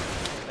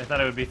 I thought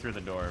it would be through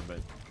the door,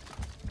 but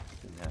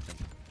didn't happen.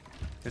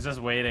 He's just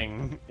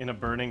waiting in a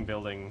burning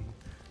building,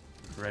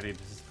 ready to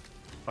just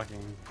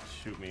fucking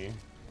shoot me.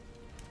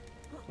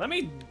 Let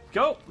me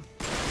go!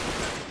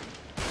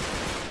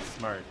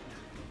 Smart.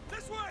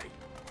 This way.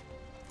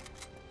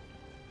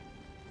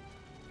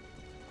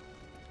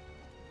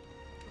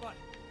 Come on.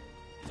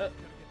 Gotta get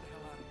the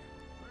hell out of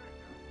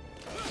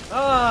here.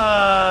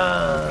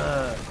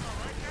 Ah!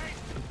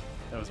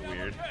 That was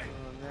weird. Okay.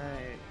 Oh,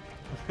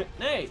 night.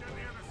 Nate! To the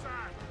other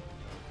side.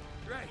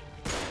 Great.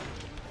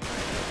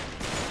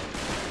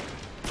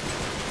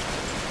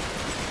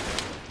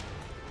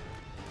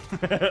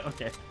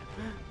 Okay.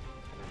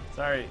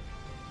 Sorry.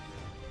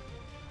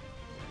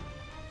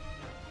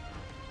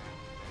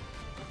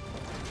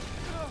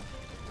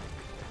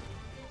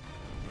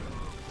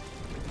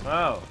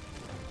 Oh,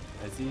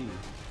 I see.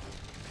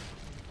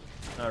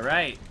 All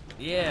right.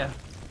 Yeah.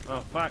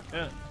 Oh fuck.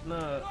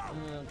 No.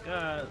 Oh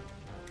god.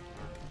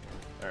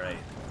 All right.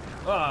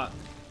 Ah.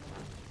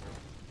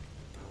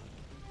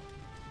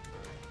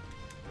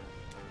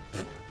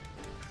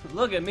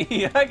 Look at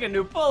me. I can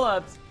do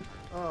pull-ups.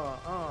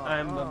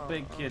 I'm a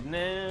big kid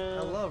now.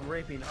 I love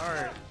raping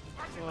art.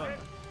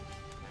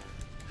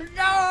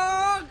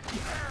 No!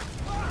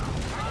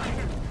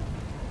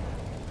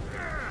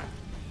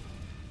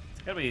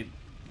 It's gotta be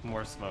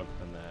more smoke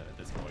than that at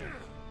this point.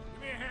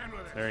 Give me a hand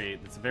with it.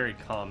 It's very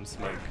calm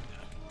smoke.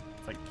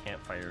 It's like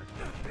campfire.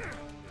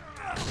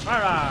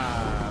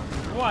 Alright!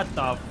 What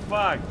the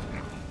fuck?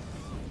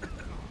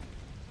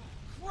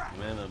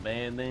 Man, a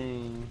bad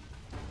thing.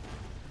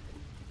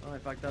 Oh, I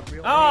fucked up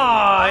real Oh,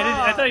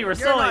 I thought you were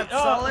You're Sully. not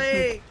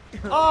Sully.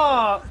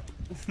 Oh!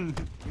 That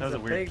was He's a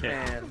weird big kick.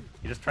 man.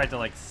 He just tried to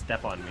like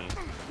step on me.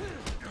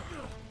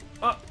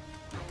 Oh!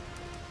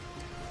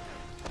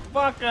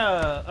 Fuck!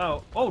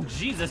 Oh,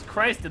 Jesus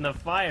Christ! In the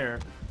fire,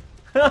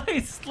 he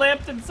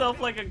slapped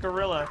himself like a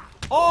gorilla.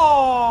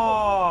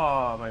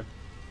 Oh! My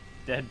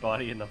dead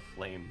body in the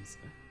flames.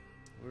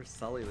 We're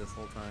Sully this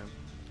whole time.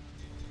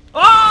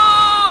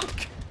 Oh!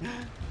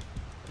 I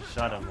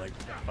shot him like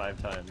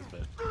 5 times,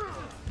 but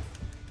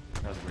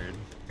that was weird.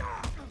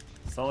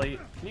 Sully,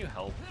 can you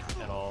help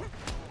at all?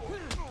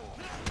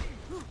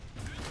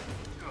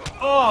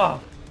 Oh!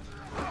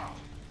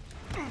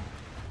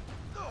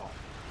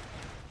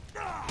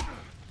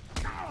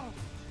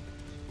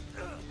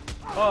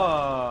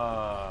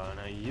 Oh!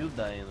 Now you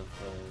die in the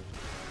fire.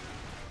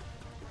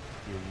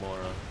 You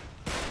moron.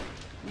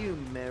 You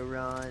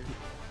moron.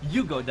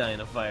 You go die in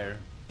a fire,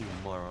 you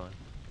moron.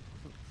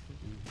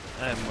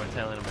 I have more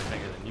talent on my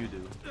finger than you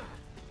do.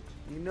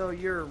 You know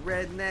you're a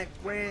redneck,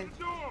 Brent.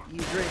 You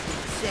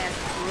drinking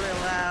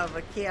sarsaparilla out of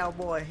a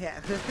cowboy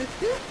hat.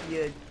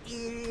 You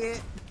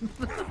idiot.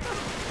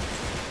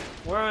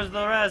 Where is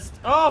the rest?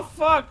 Oh,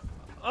 fuck!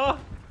 Oh!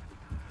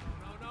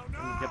 No.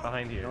 Let me get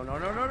behind here.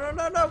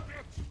 No.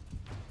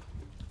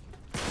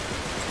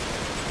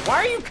 Why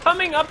are you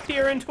coming up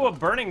here into a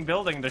burning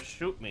building to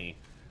shoot me?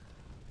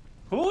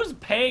 Who's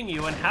paying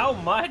you and how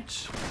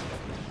much?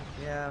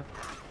 Yeah.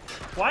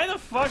 Why the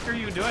fuck are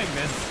you doing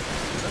this?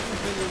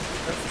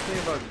 That's the thing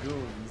about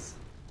goons.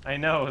 I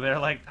know, they're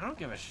like, I don't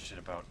give a shit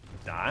about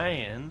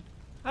dying.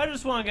 I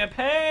just want to get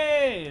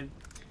paid.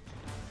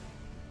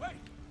 Wait!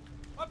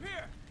 Up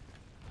here!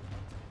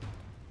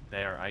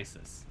 They are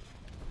ISIS.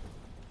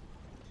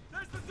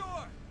 There's the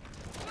door!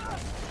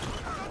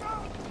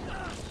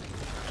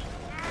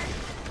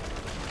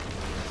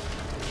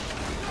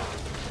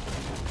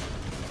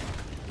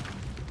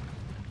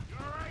 You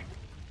alright?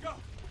 Go!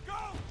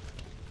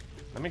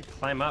 Let me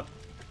climb up.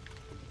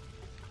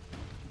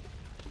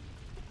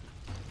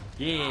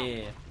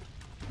 Yeah.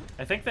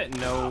 I think that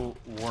no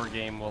war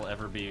game will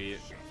ever be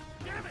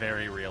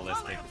very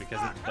realistic because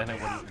then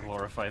it wouldn't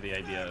glorify the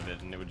idea of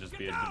it and it would just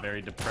be a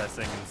very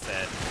depressing and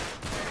sad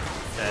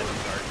and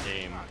dark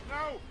game.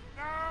 No!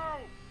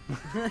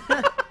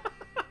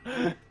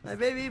 My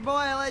baby boy,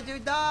 I let you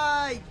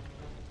die.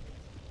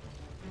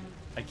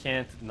 I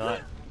can't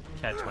not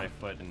catch my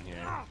foot in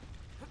here.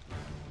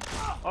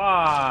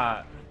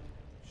 Ah!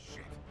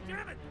 Shit!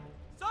 Damn it!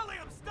 Sully,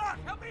 I'm stuck!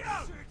 Help me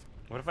out!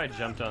 What if I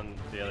jumped on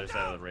the other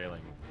side of the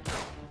railing?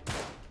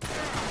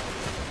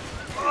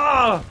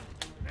 Oh!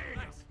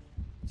 Nice.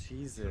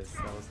 Jesus,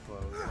 that was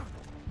close.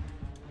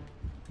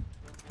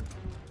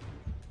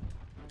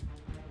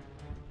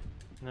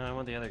 No, I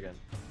want the other gun.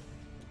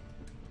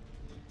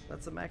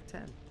 That's a Mac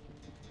 10.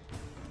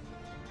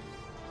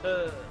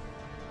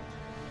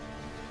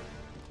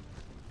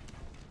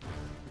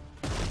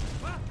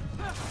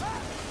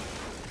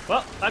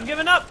 Well, I'm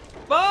giving up!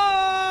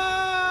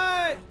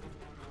 Bye!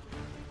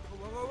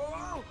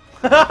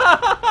 Whoa!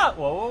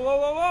 Whoa, whoa, whoa,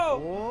 whoa, whoa!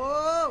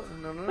 Whoa!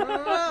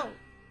 No.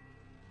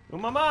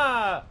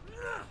 Umama!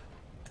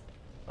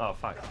 Oh,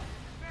 fuck.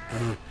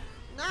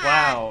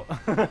 Wow.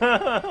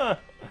 Where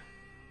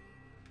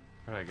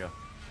do I go?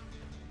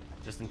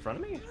 Just in front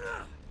of me?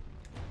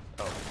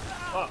 Oh.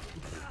 Oh.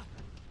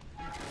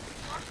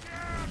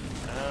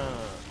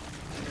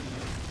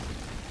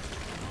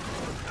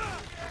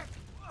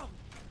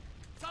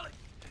 Sully!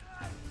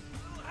 A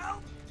little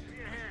help? Give me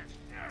a hand.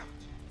 Yeah.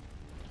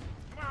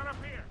 Come on, up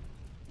here.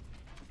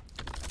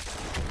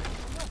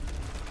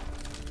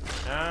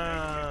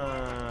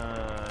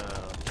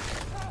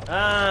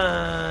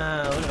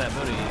 Look at that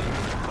booty.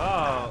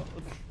 Oh.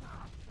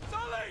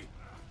 Sully!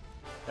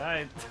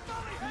 Died.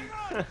 Sully, hang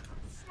on!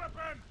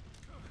 Slipping!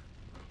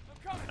 I'm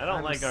coming! I don't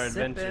I'm like our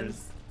sipping. adventures.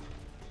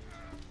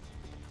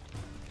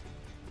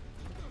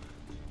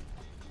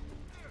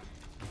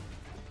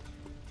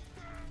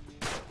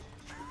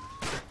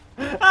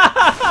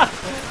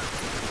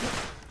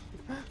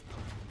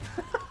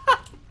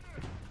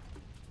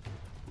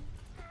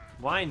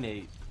 Why,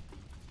 Nate?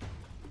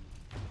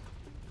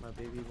 My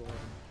baby boy.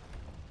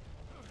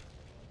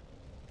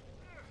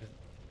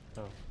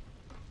 Oh.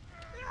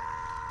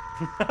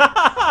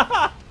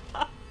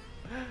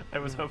 I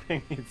was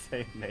hoping he'd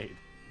say Nate.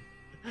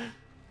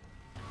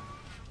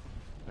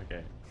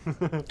 Okay.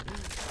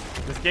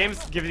 This game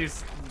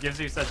gives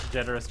you such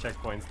generous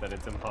checkpoints that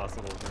it's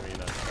impossible for me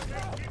not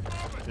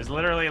to. There's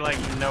literally like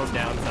no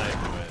downside to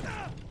it.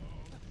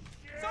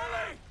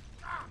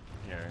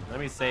 Here, let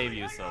me save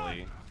you,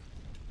 Sully.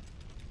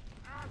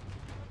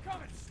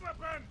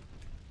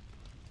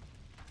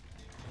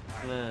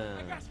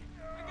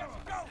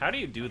 How do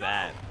you do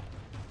that?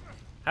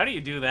 How do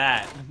you do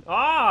that?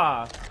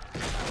 Ah!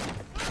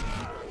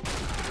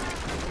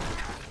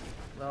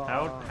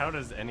 How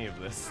does any of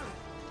this?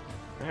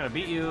 I'm gonna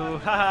beat you.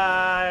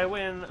 Haha, I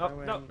win. Oh,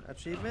 no.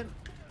 Achievement?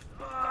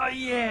 Oh,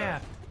 yeah!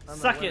 I'm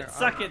the Suck winner. it,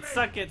 suck it,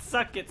 suck it,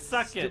 suck it,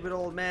 suck it. Stupid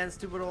old man,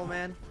 stupid old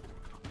man.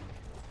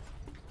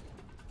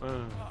 Let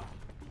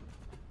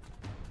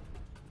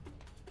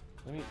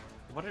me.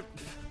 What are.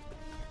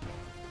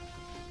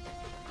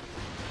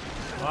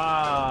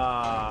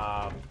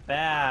 Ah,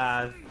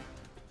 bad.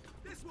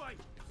 This way.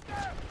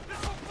 This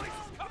whole place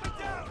is coming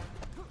down.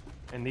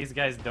 And these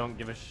guys don't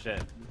give a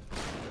shit.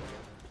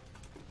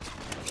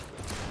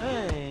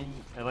 Hey.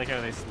 I like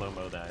how they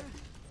slow-mo that.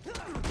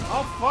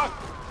 Oh, fuck!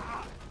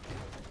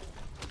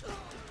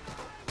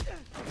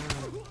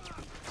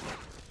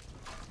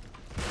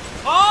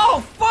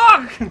 Oh,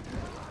 fuck!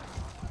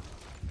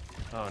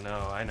 Oh,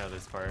 no, I know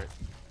this part.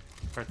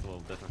 This part's a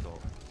little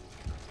difficult.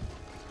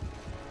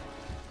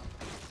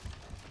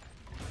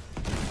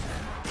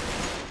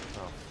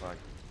 Oh, fuck.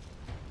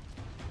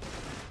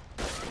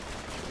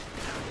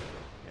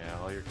 Yeah,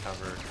 all your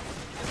cover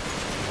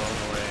blown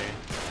away.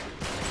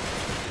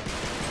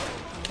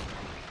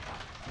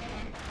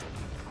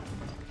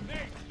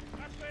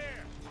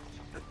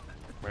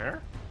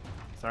 Where?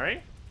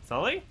 Sorry?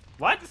 Sully?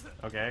 What?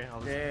 Okay, I'll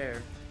just...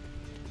 There.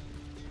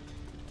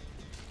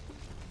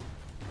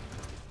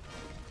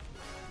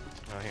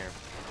 Oh, here.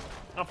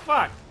 Oh,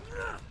 fuck!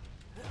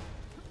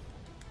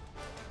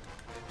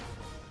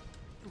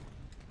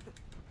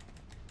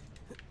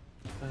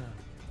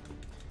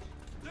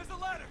 There's a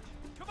ladder.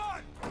 Come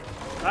on.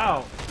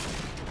 Oh!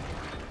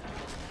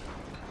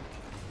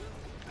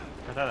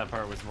 I thought that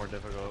part was more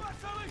difficult.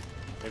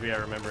 Maybe I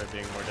remember it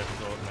being more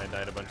difficult and I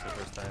died a bunch the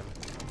first time.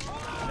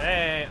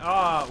 Hey!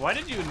 Oh, why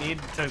did you need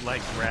to,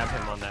 like, grab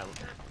him on that?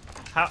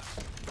 How?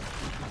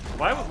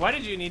 Why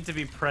did you need to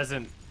be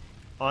present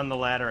on the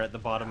ladder at the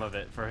bottom of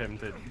it for him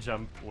to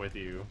jump with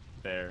you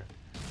there?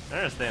 I don't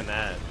understand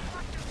that.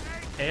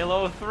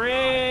 Halo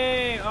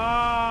 3! Oh!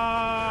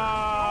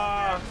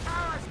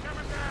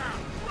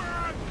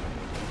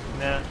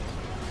 Nah.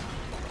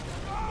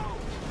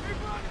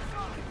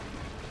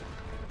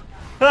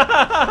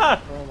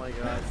 Oh my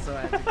god, so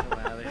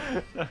anticlimactic.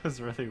 That was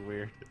really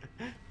weird.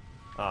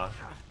 Ah.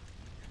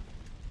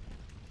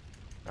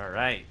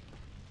 Alright.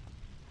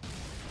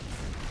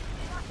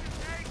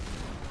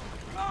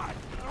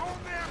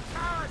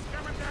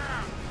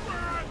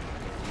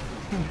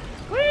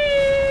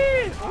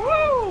 Whee!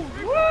 Woo!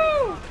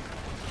 Woo!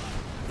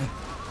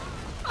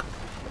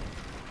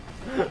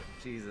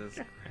 Jesus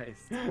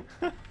Christ.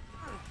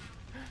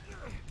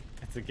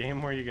 It's a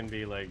game where you can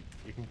be like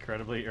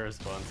incredibly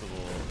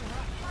irresponsible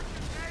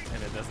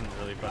and it doesn't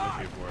really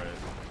punish you for it.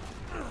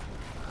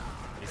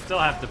 You still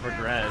have to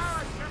progress.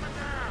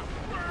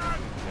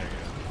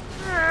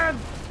 There you go.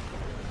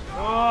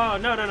 Oh,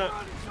 no, no, no.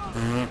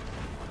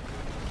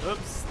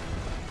 Oops.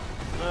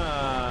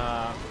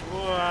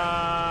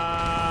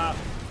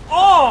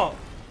 Oh!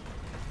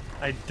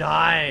 I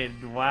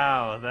died.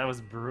 Wow, that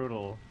was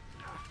brutal.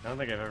 I don't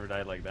think I've ever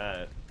died like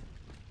that.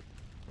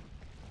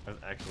 That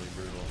was actually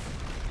brutal.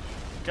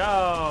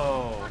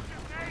 Go!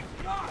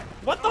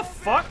 What the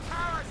fuck?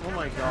 Oh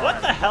my god.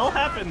 What the hell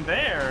happened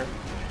there?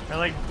 I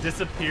like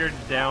disappeared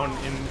down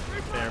in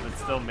there, but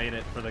still made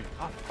it for the.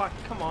 Oh fuck!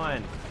 Come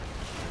on!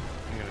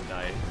 I'm gonna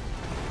die.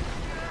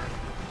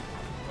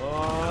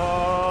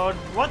 Oh,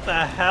 what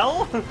the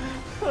hell?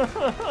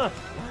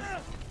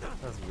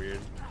 That's weird.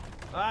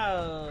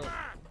 Oh!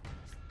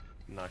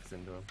 Knocks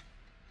into him.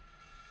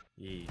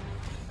 Yee.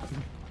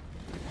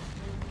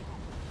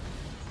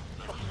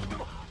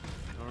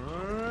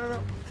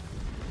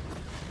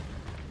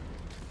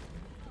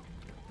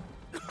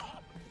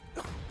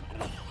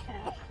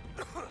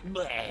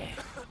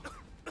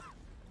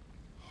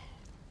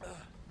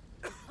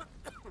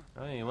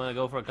 Oh, you want to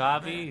go for a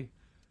coffee?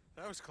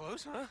 That was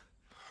close, huh?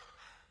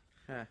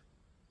 Huh.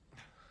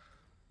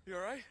 You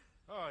all right?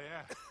 Oh,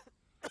 yeah.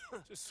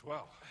 Just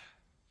swell.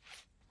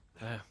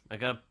 I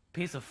got a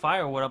piece of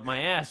firewood up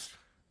my ass.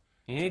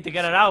 You need to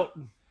get it out.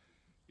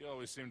 You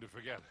always seem to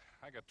forget.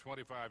 I got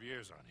 25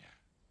 years on you.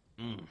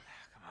 Come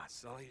on,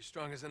 Sully. You're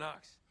strong as an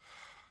ox.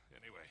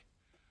 Anyway,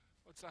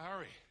 what's the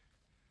hurry?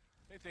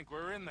 They think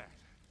we're in that.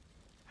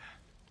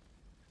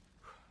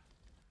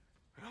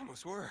 We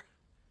almost were.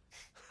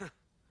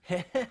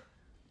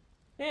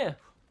 Yeah.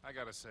 I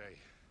gotta say,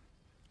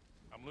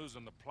 I'm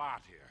losing the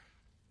plot here.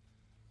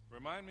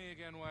 Remind me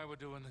again why we're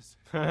doing this.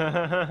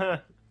 No.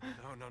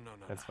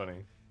 That's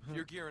funny. If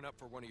you're gearing up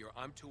for one of your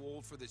I'm too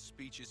old for this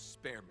speeches,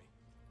 spare me.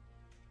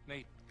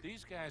 Nate,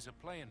 these guys are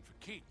playing for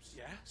keeps.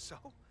 Yeah, so?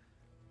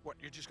 What,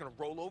 you're just gonna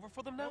roll over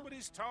for them now?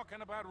 Nobody's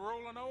talking about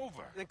rolling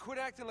over. Then quit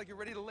acting like you're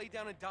ready to lay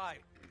down and die,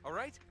 all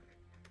right?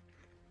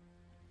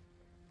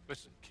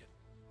 Listen, kid.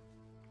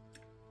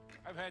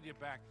 I've had you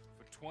back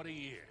for 20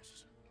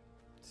 years.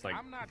 It's like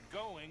I'm not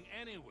going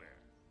anywhere.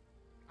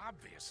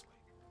 Obviously.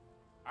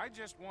 I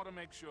just want to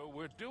make sure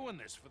we're doing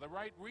this for the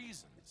right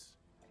reasons.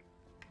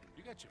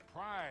 You got your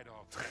pride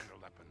all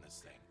tangled up in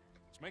this thing.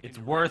 Making it's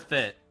you worth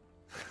it.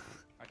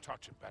 I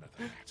taught you better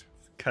than that.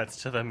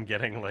 Cuts to them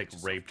getting like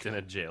raped in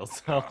a jail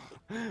cell.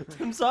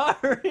 I'm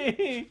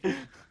sorry.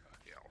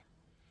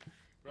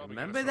 Probably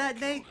Remember got us all that,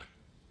 Nate? killed.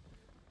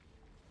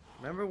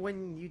 Remember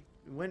when you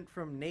went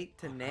from Nate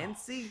to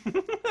Nancy?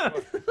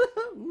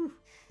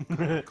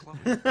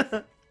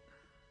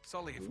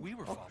 Sully, if we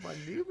were Oh, following, my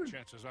neighbor.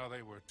 Chances are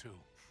they were too.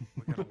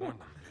 we gotta warn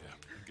them.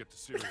 Yeah, and get to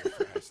Syria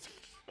fast.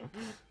 I hope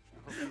you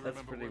That's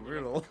remember pretty where we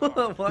brutal. left the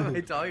car. Why am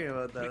I talking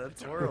about that?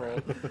 That's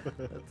horrible.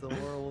 That's a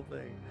horrible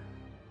thing.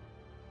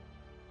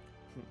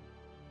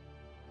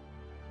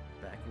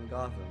 Back in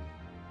Gotham.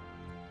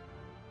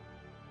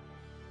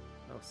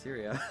 Oh,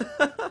 Syria.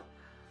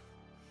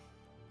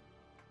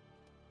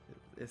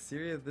 Is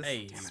Syria this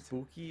Hey.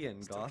 spooky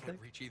and Still gothic?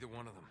 can't reach either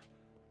one of them.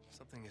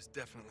 Something is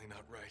definitely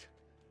not right.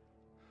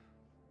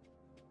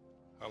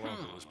 How long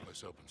till this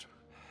place opens?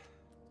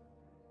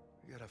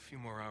 We got a few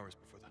more hours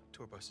before the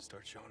tour buses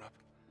start showing up.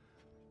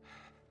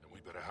 Then we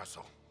better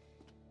hustle.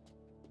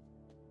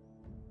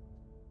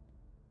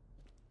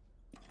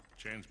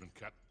 Chain's been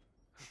cut.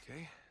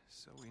 Okay,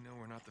 so we know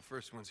we're not the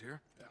first ones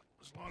here. Yeah,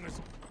 as long as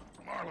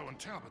Marlowe and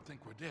Talbot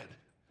think we're dead,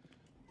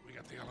 we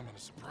got the element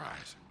of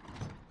surprise.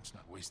 Let's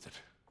not waste it.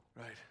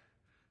 Right.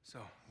 So,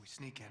 we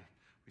sneak in.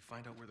 We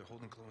find out where they're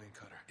holding Chloe and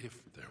Cutter.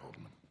 If they're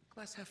holding them.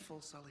 Glass half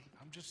full, Sully.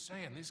 I'm just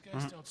saying, these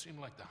guys don't seem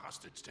like the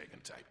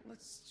hostage-taking type.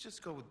 Let's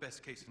just go with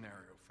best case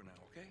scenario for now,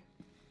 okay?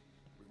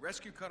 We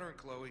rescue Cutter and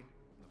Chloe,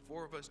 and the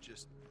four of us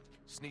just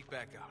sneak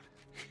back out.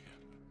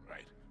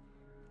 Right.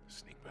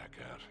 Sneak back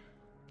out.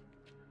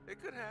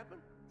 It could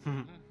happen.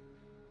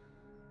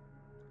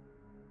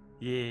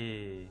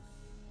 Yeah.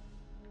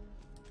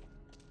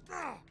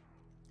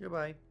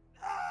 Goodbye.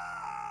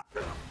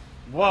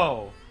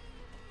 Whoa.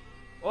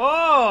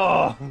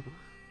 Oh.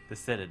 The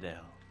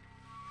Citadel.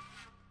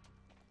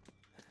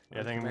 Yeah,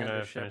 I think I'm Commander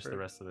gonna finish the Shepard.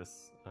 rest of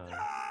this.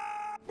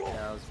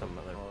 Yeah, I was Some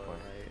other all point.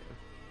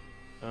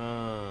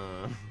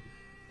 right.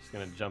 Just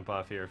gonna jump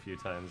off here a few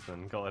times,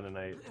 then call it a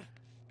night.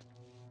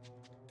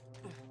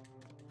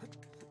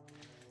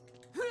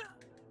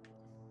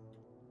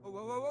 Whoa,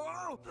 whoa, whoa,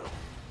 whoa, whoa!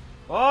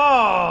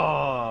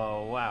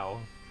 Oh wow.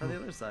 Try the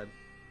other side.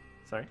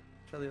 Sorry.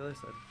 Try the other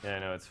side. Yeah, I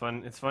know it's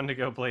fun. It's fun to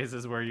go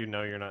places where you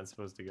know you're not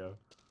supposed to go.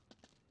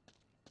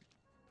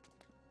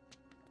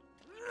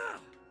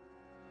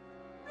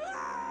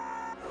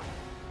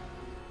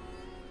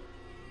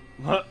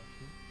 What?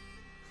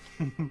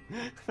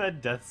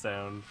 That death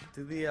sound.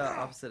 To the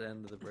opposite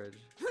end of the bridge.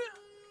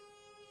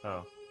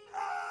 Oh.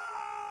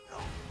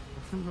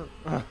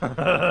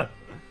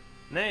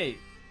 Nate.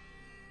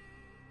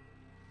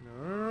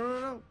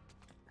 No.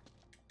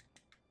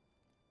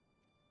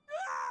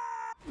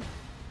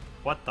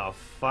 What the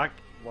fuck?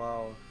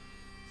 Wow.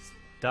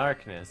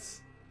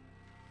 Darkness.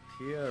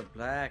 Pure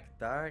black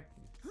dark.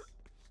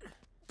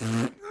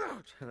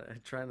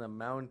 Trying to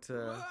mount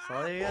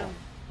Sully again?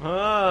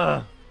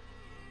 Ah!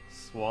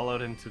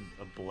 Swallowed into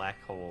a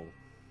black hole.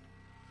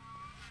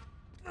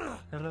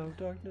 Hello,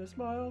 darkness,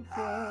 my old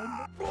friend.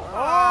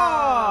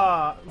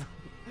 Ah!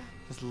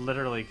 Just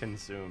literally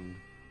consumed.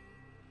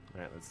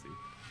 Alright, let's see.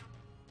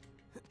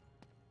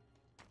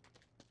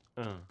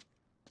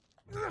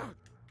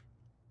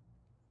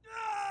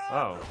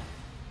 Oh.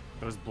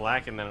 It was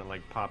black and then it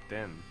like popped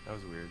in. That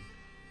was weird.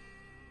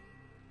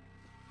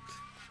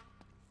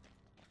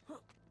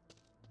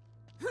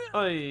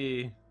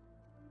 Oi!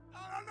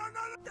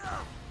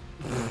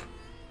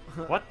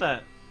 What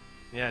the?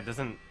 Yeah, it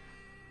doesn't.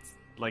 It's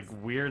like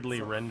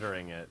weirdly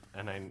rendering it,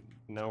 and I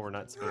know we're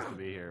not supposed to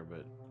be here,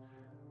 but.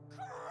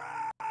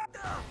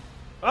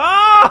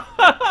 Oh!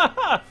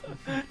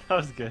 That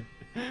was good.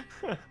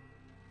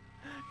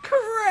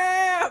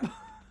 Crap!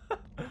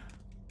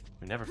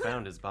 We never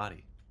found his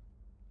body.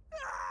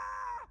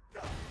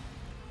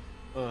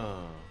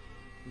 Oh.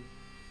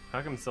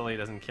 How come Sully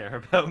doesn't care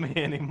about me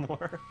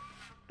anymore?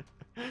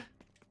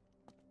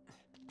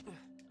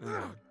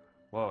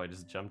 Whoa, I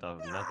just jumped off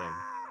of nothing.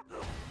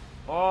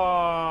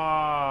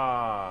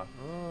 Oh!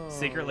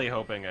 Secretly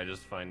hoping I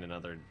just find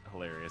another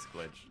hilarious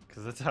glitch,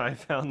 because that's how I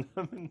found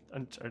them in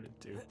Uncharted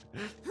 2.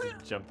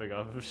 Just jumping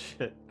off of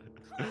shit.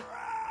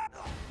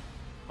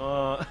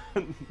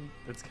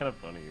 It's kind of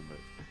funny, but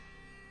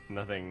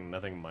nothing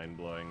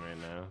mind-blowing right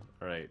now.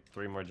 Alright,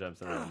 3 more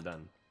jumps and then I'm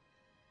done.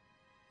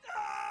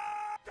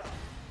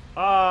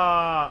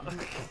 Ah!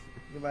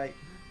 Goodbye.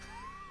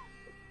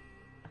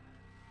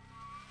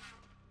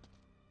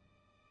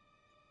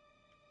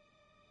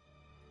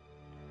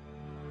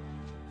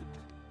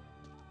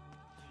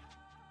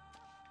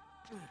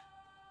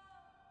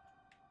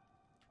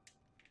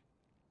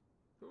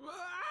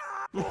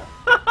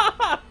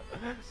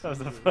 That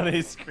was a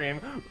funny scream.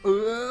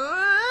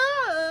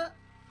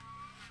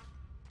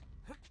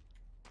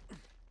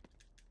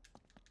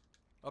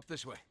 Up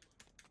this way.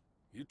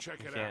 You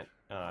check You it can't. out.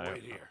 Oh, I'll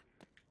wait here.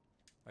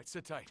 Right,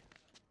 sit tight.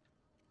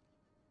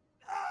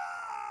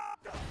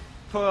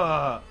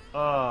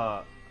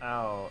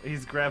 Ow.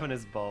 He's grabbing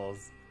his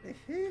balls.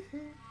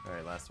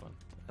 Alright, last one.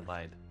 I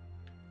lied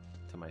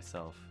to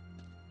myself.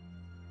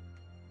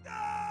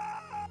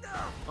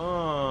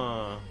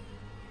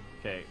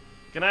 Okay.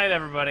 Good night,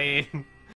 everybody.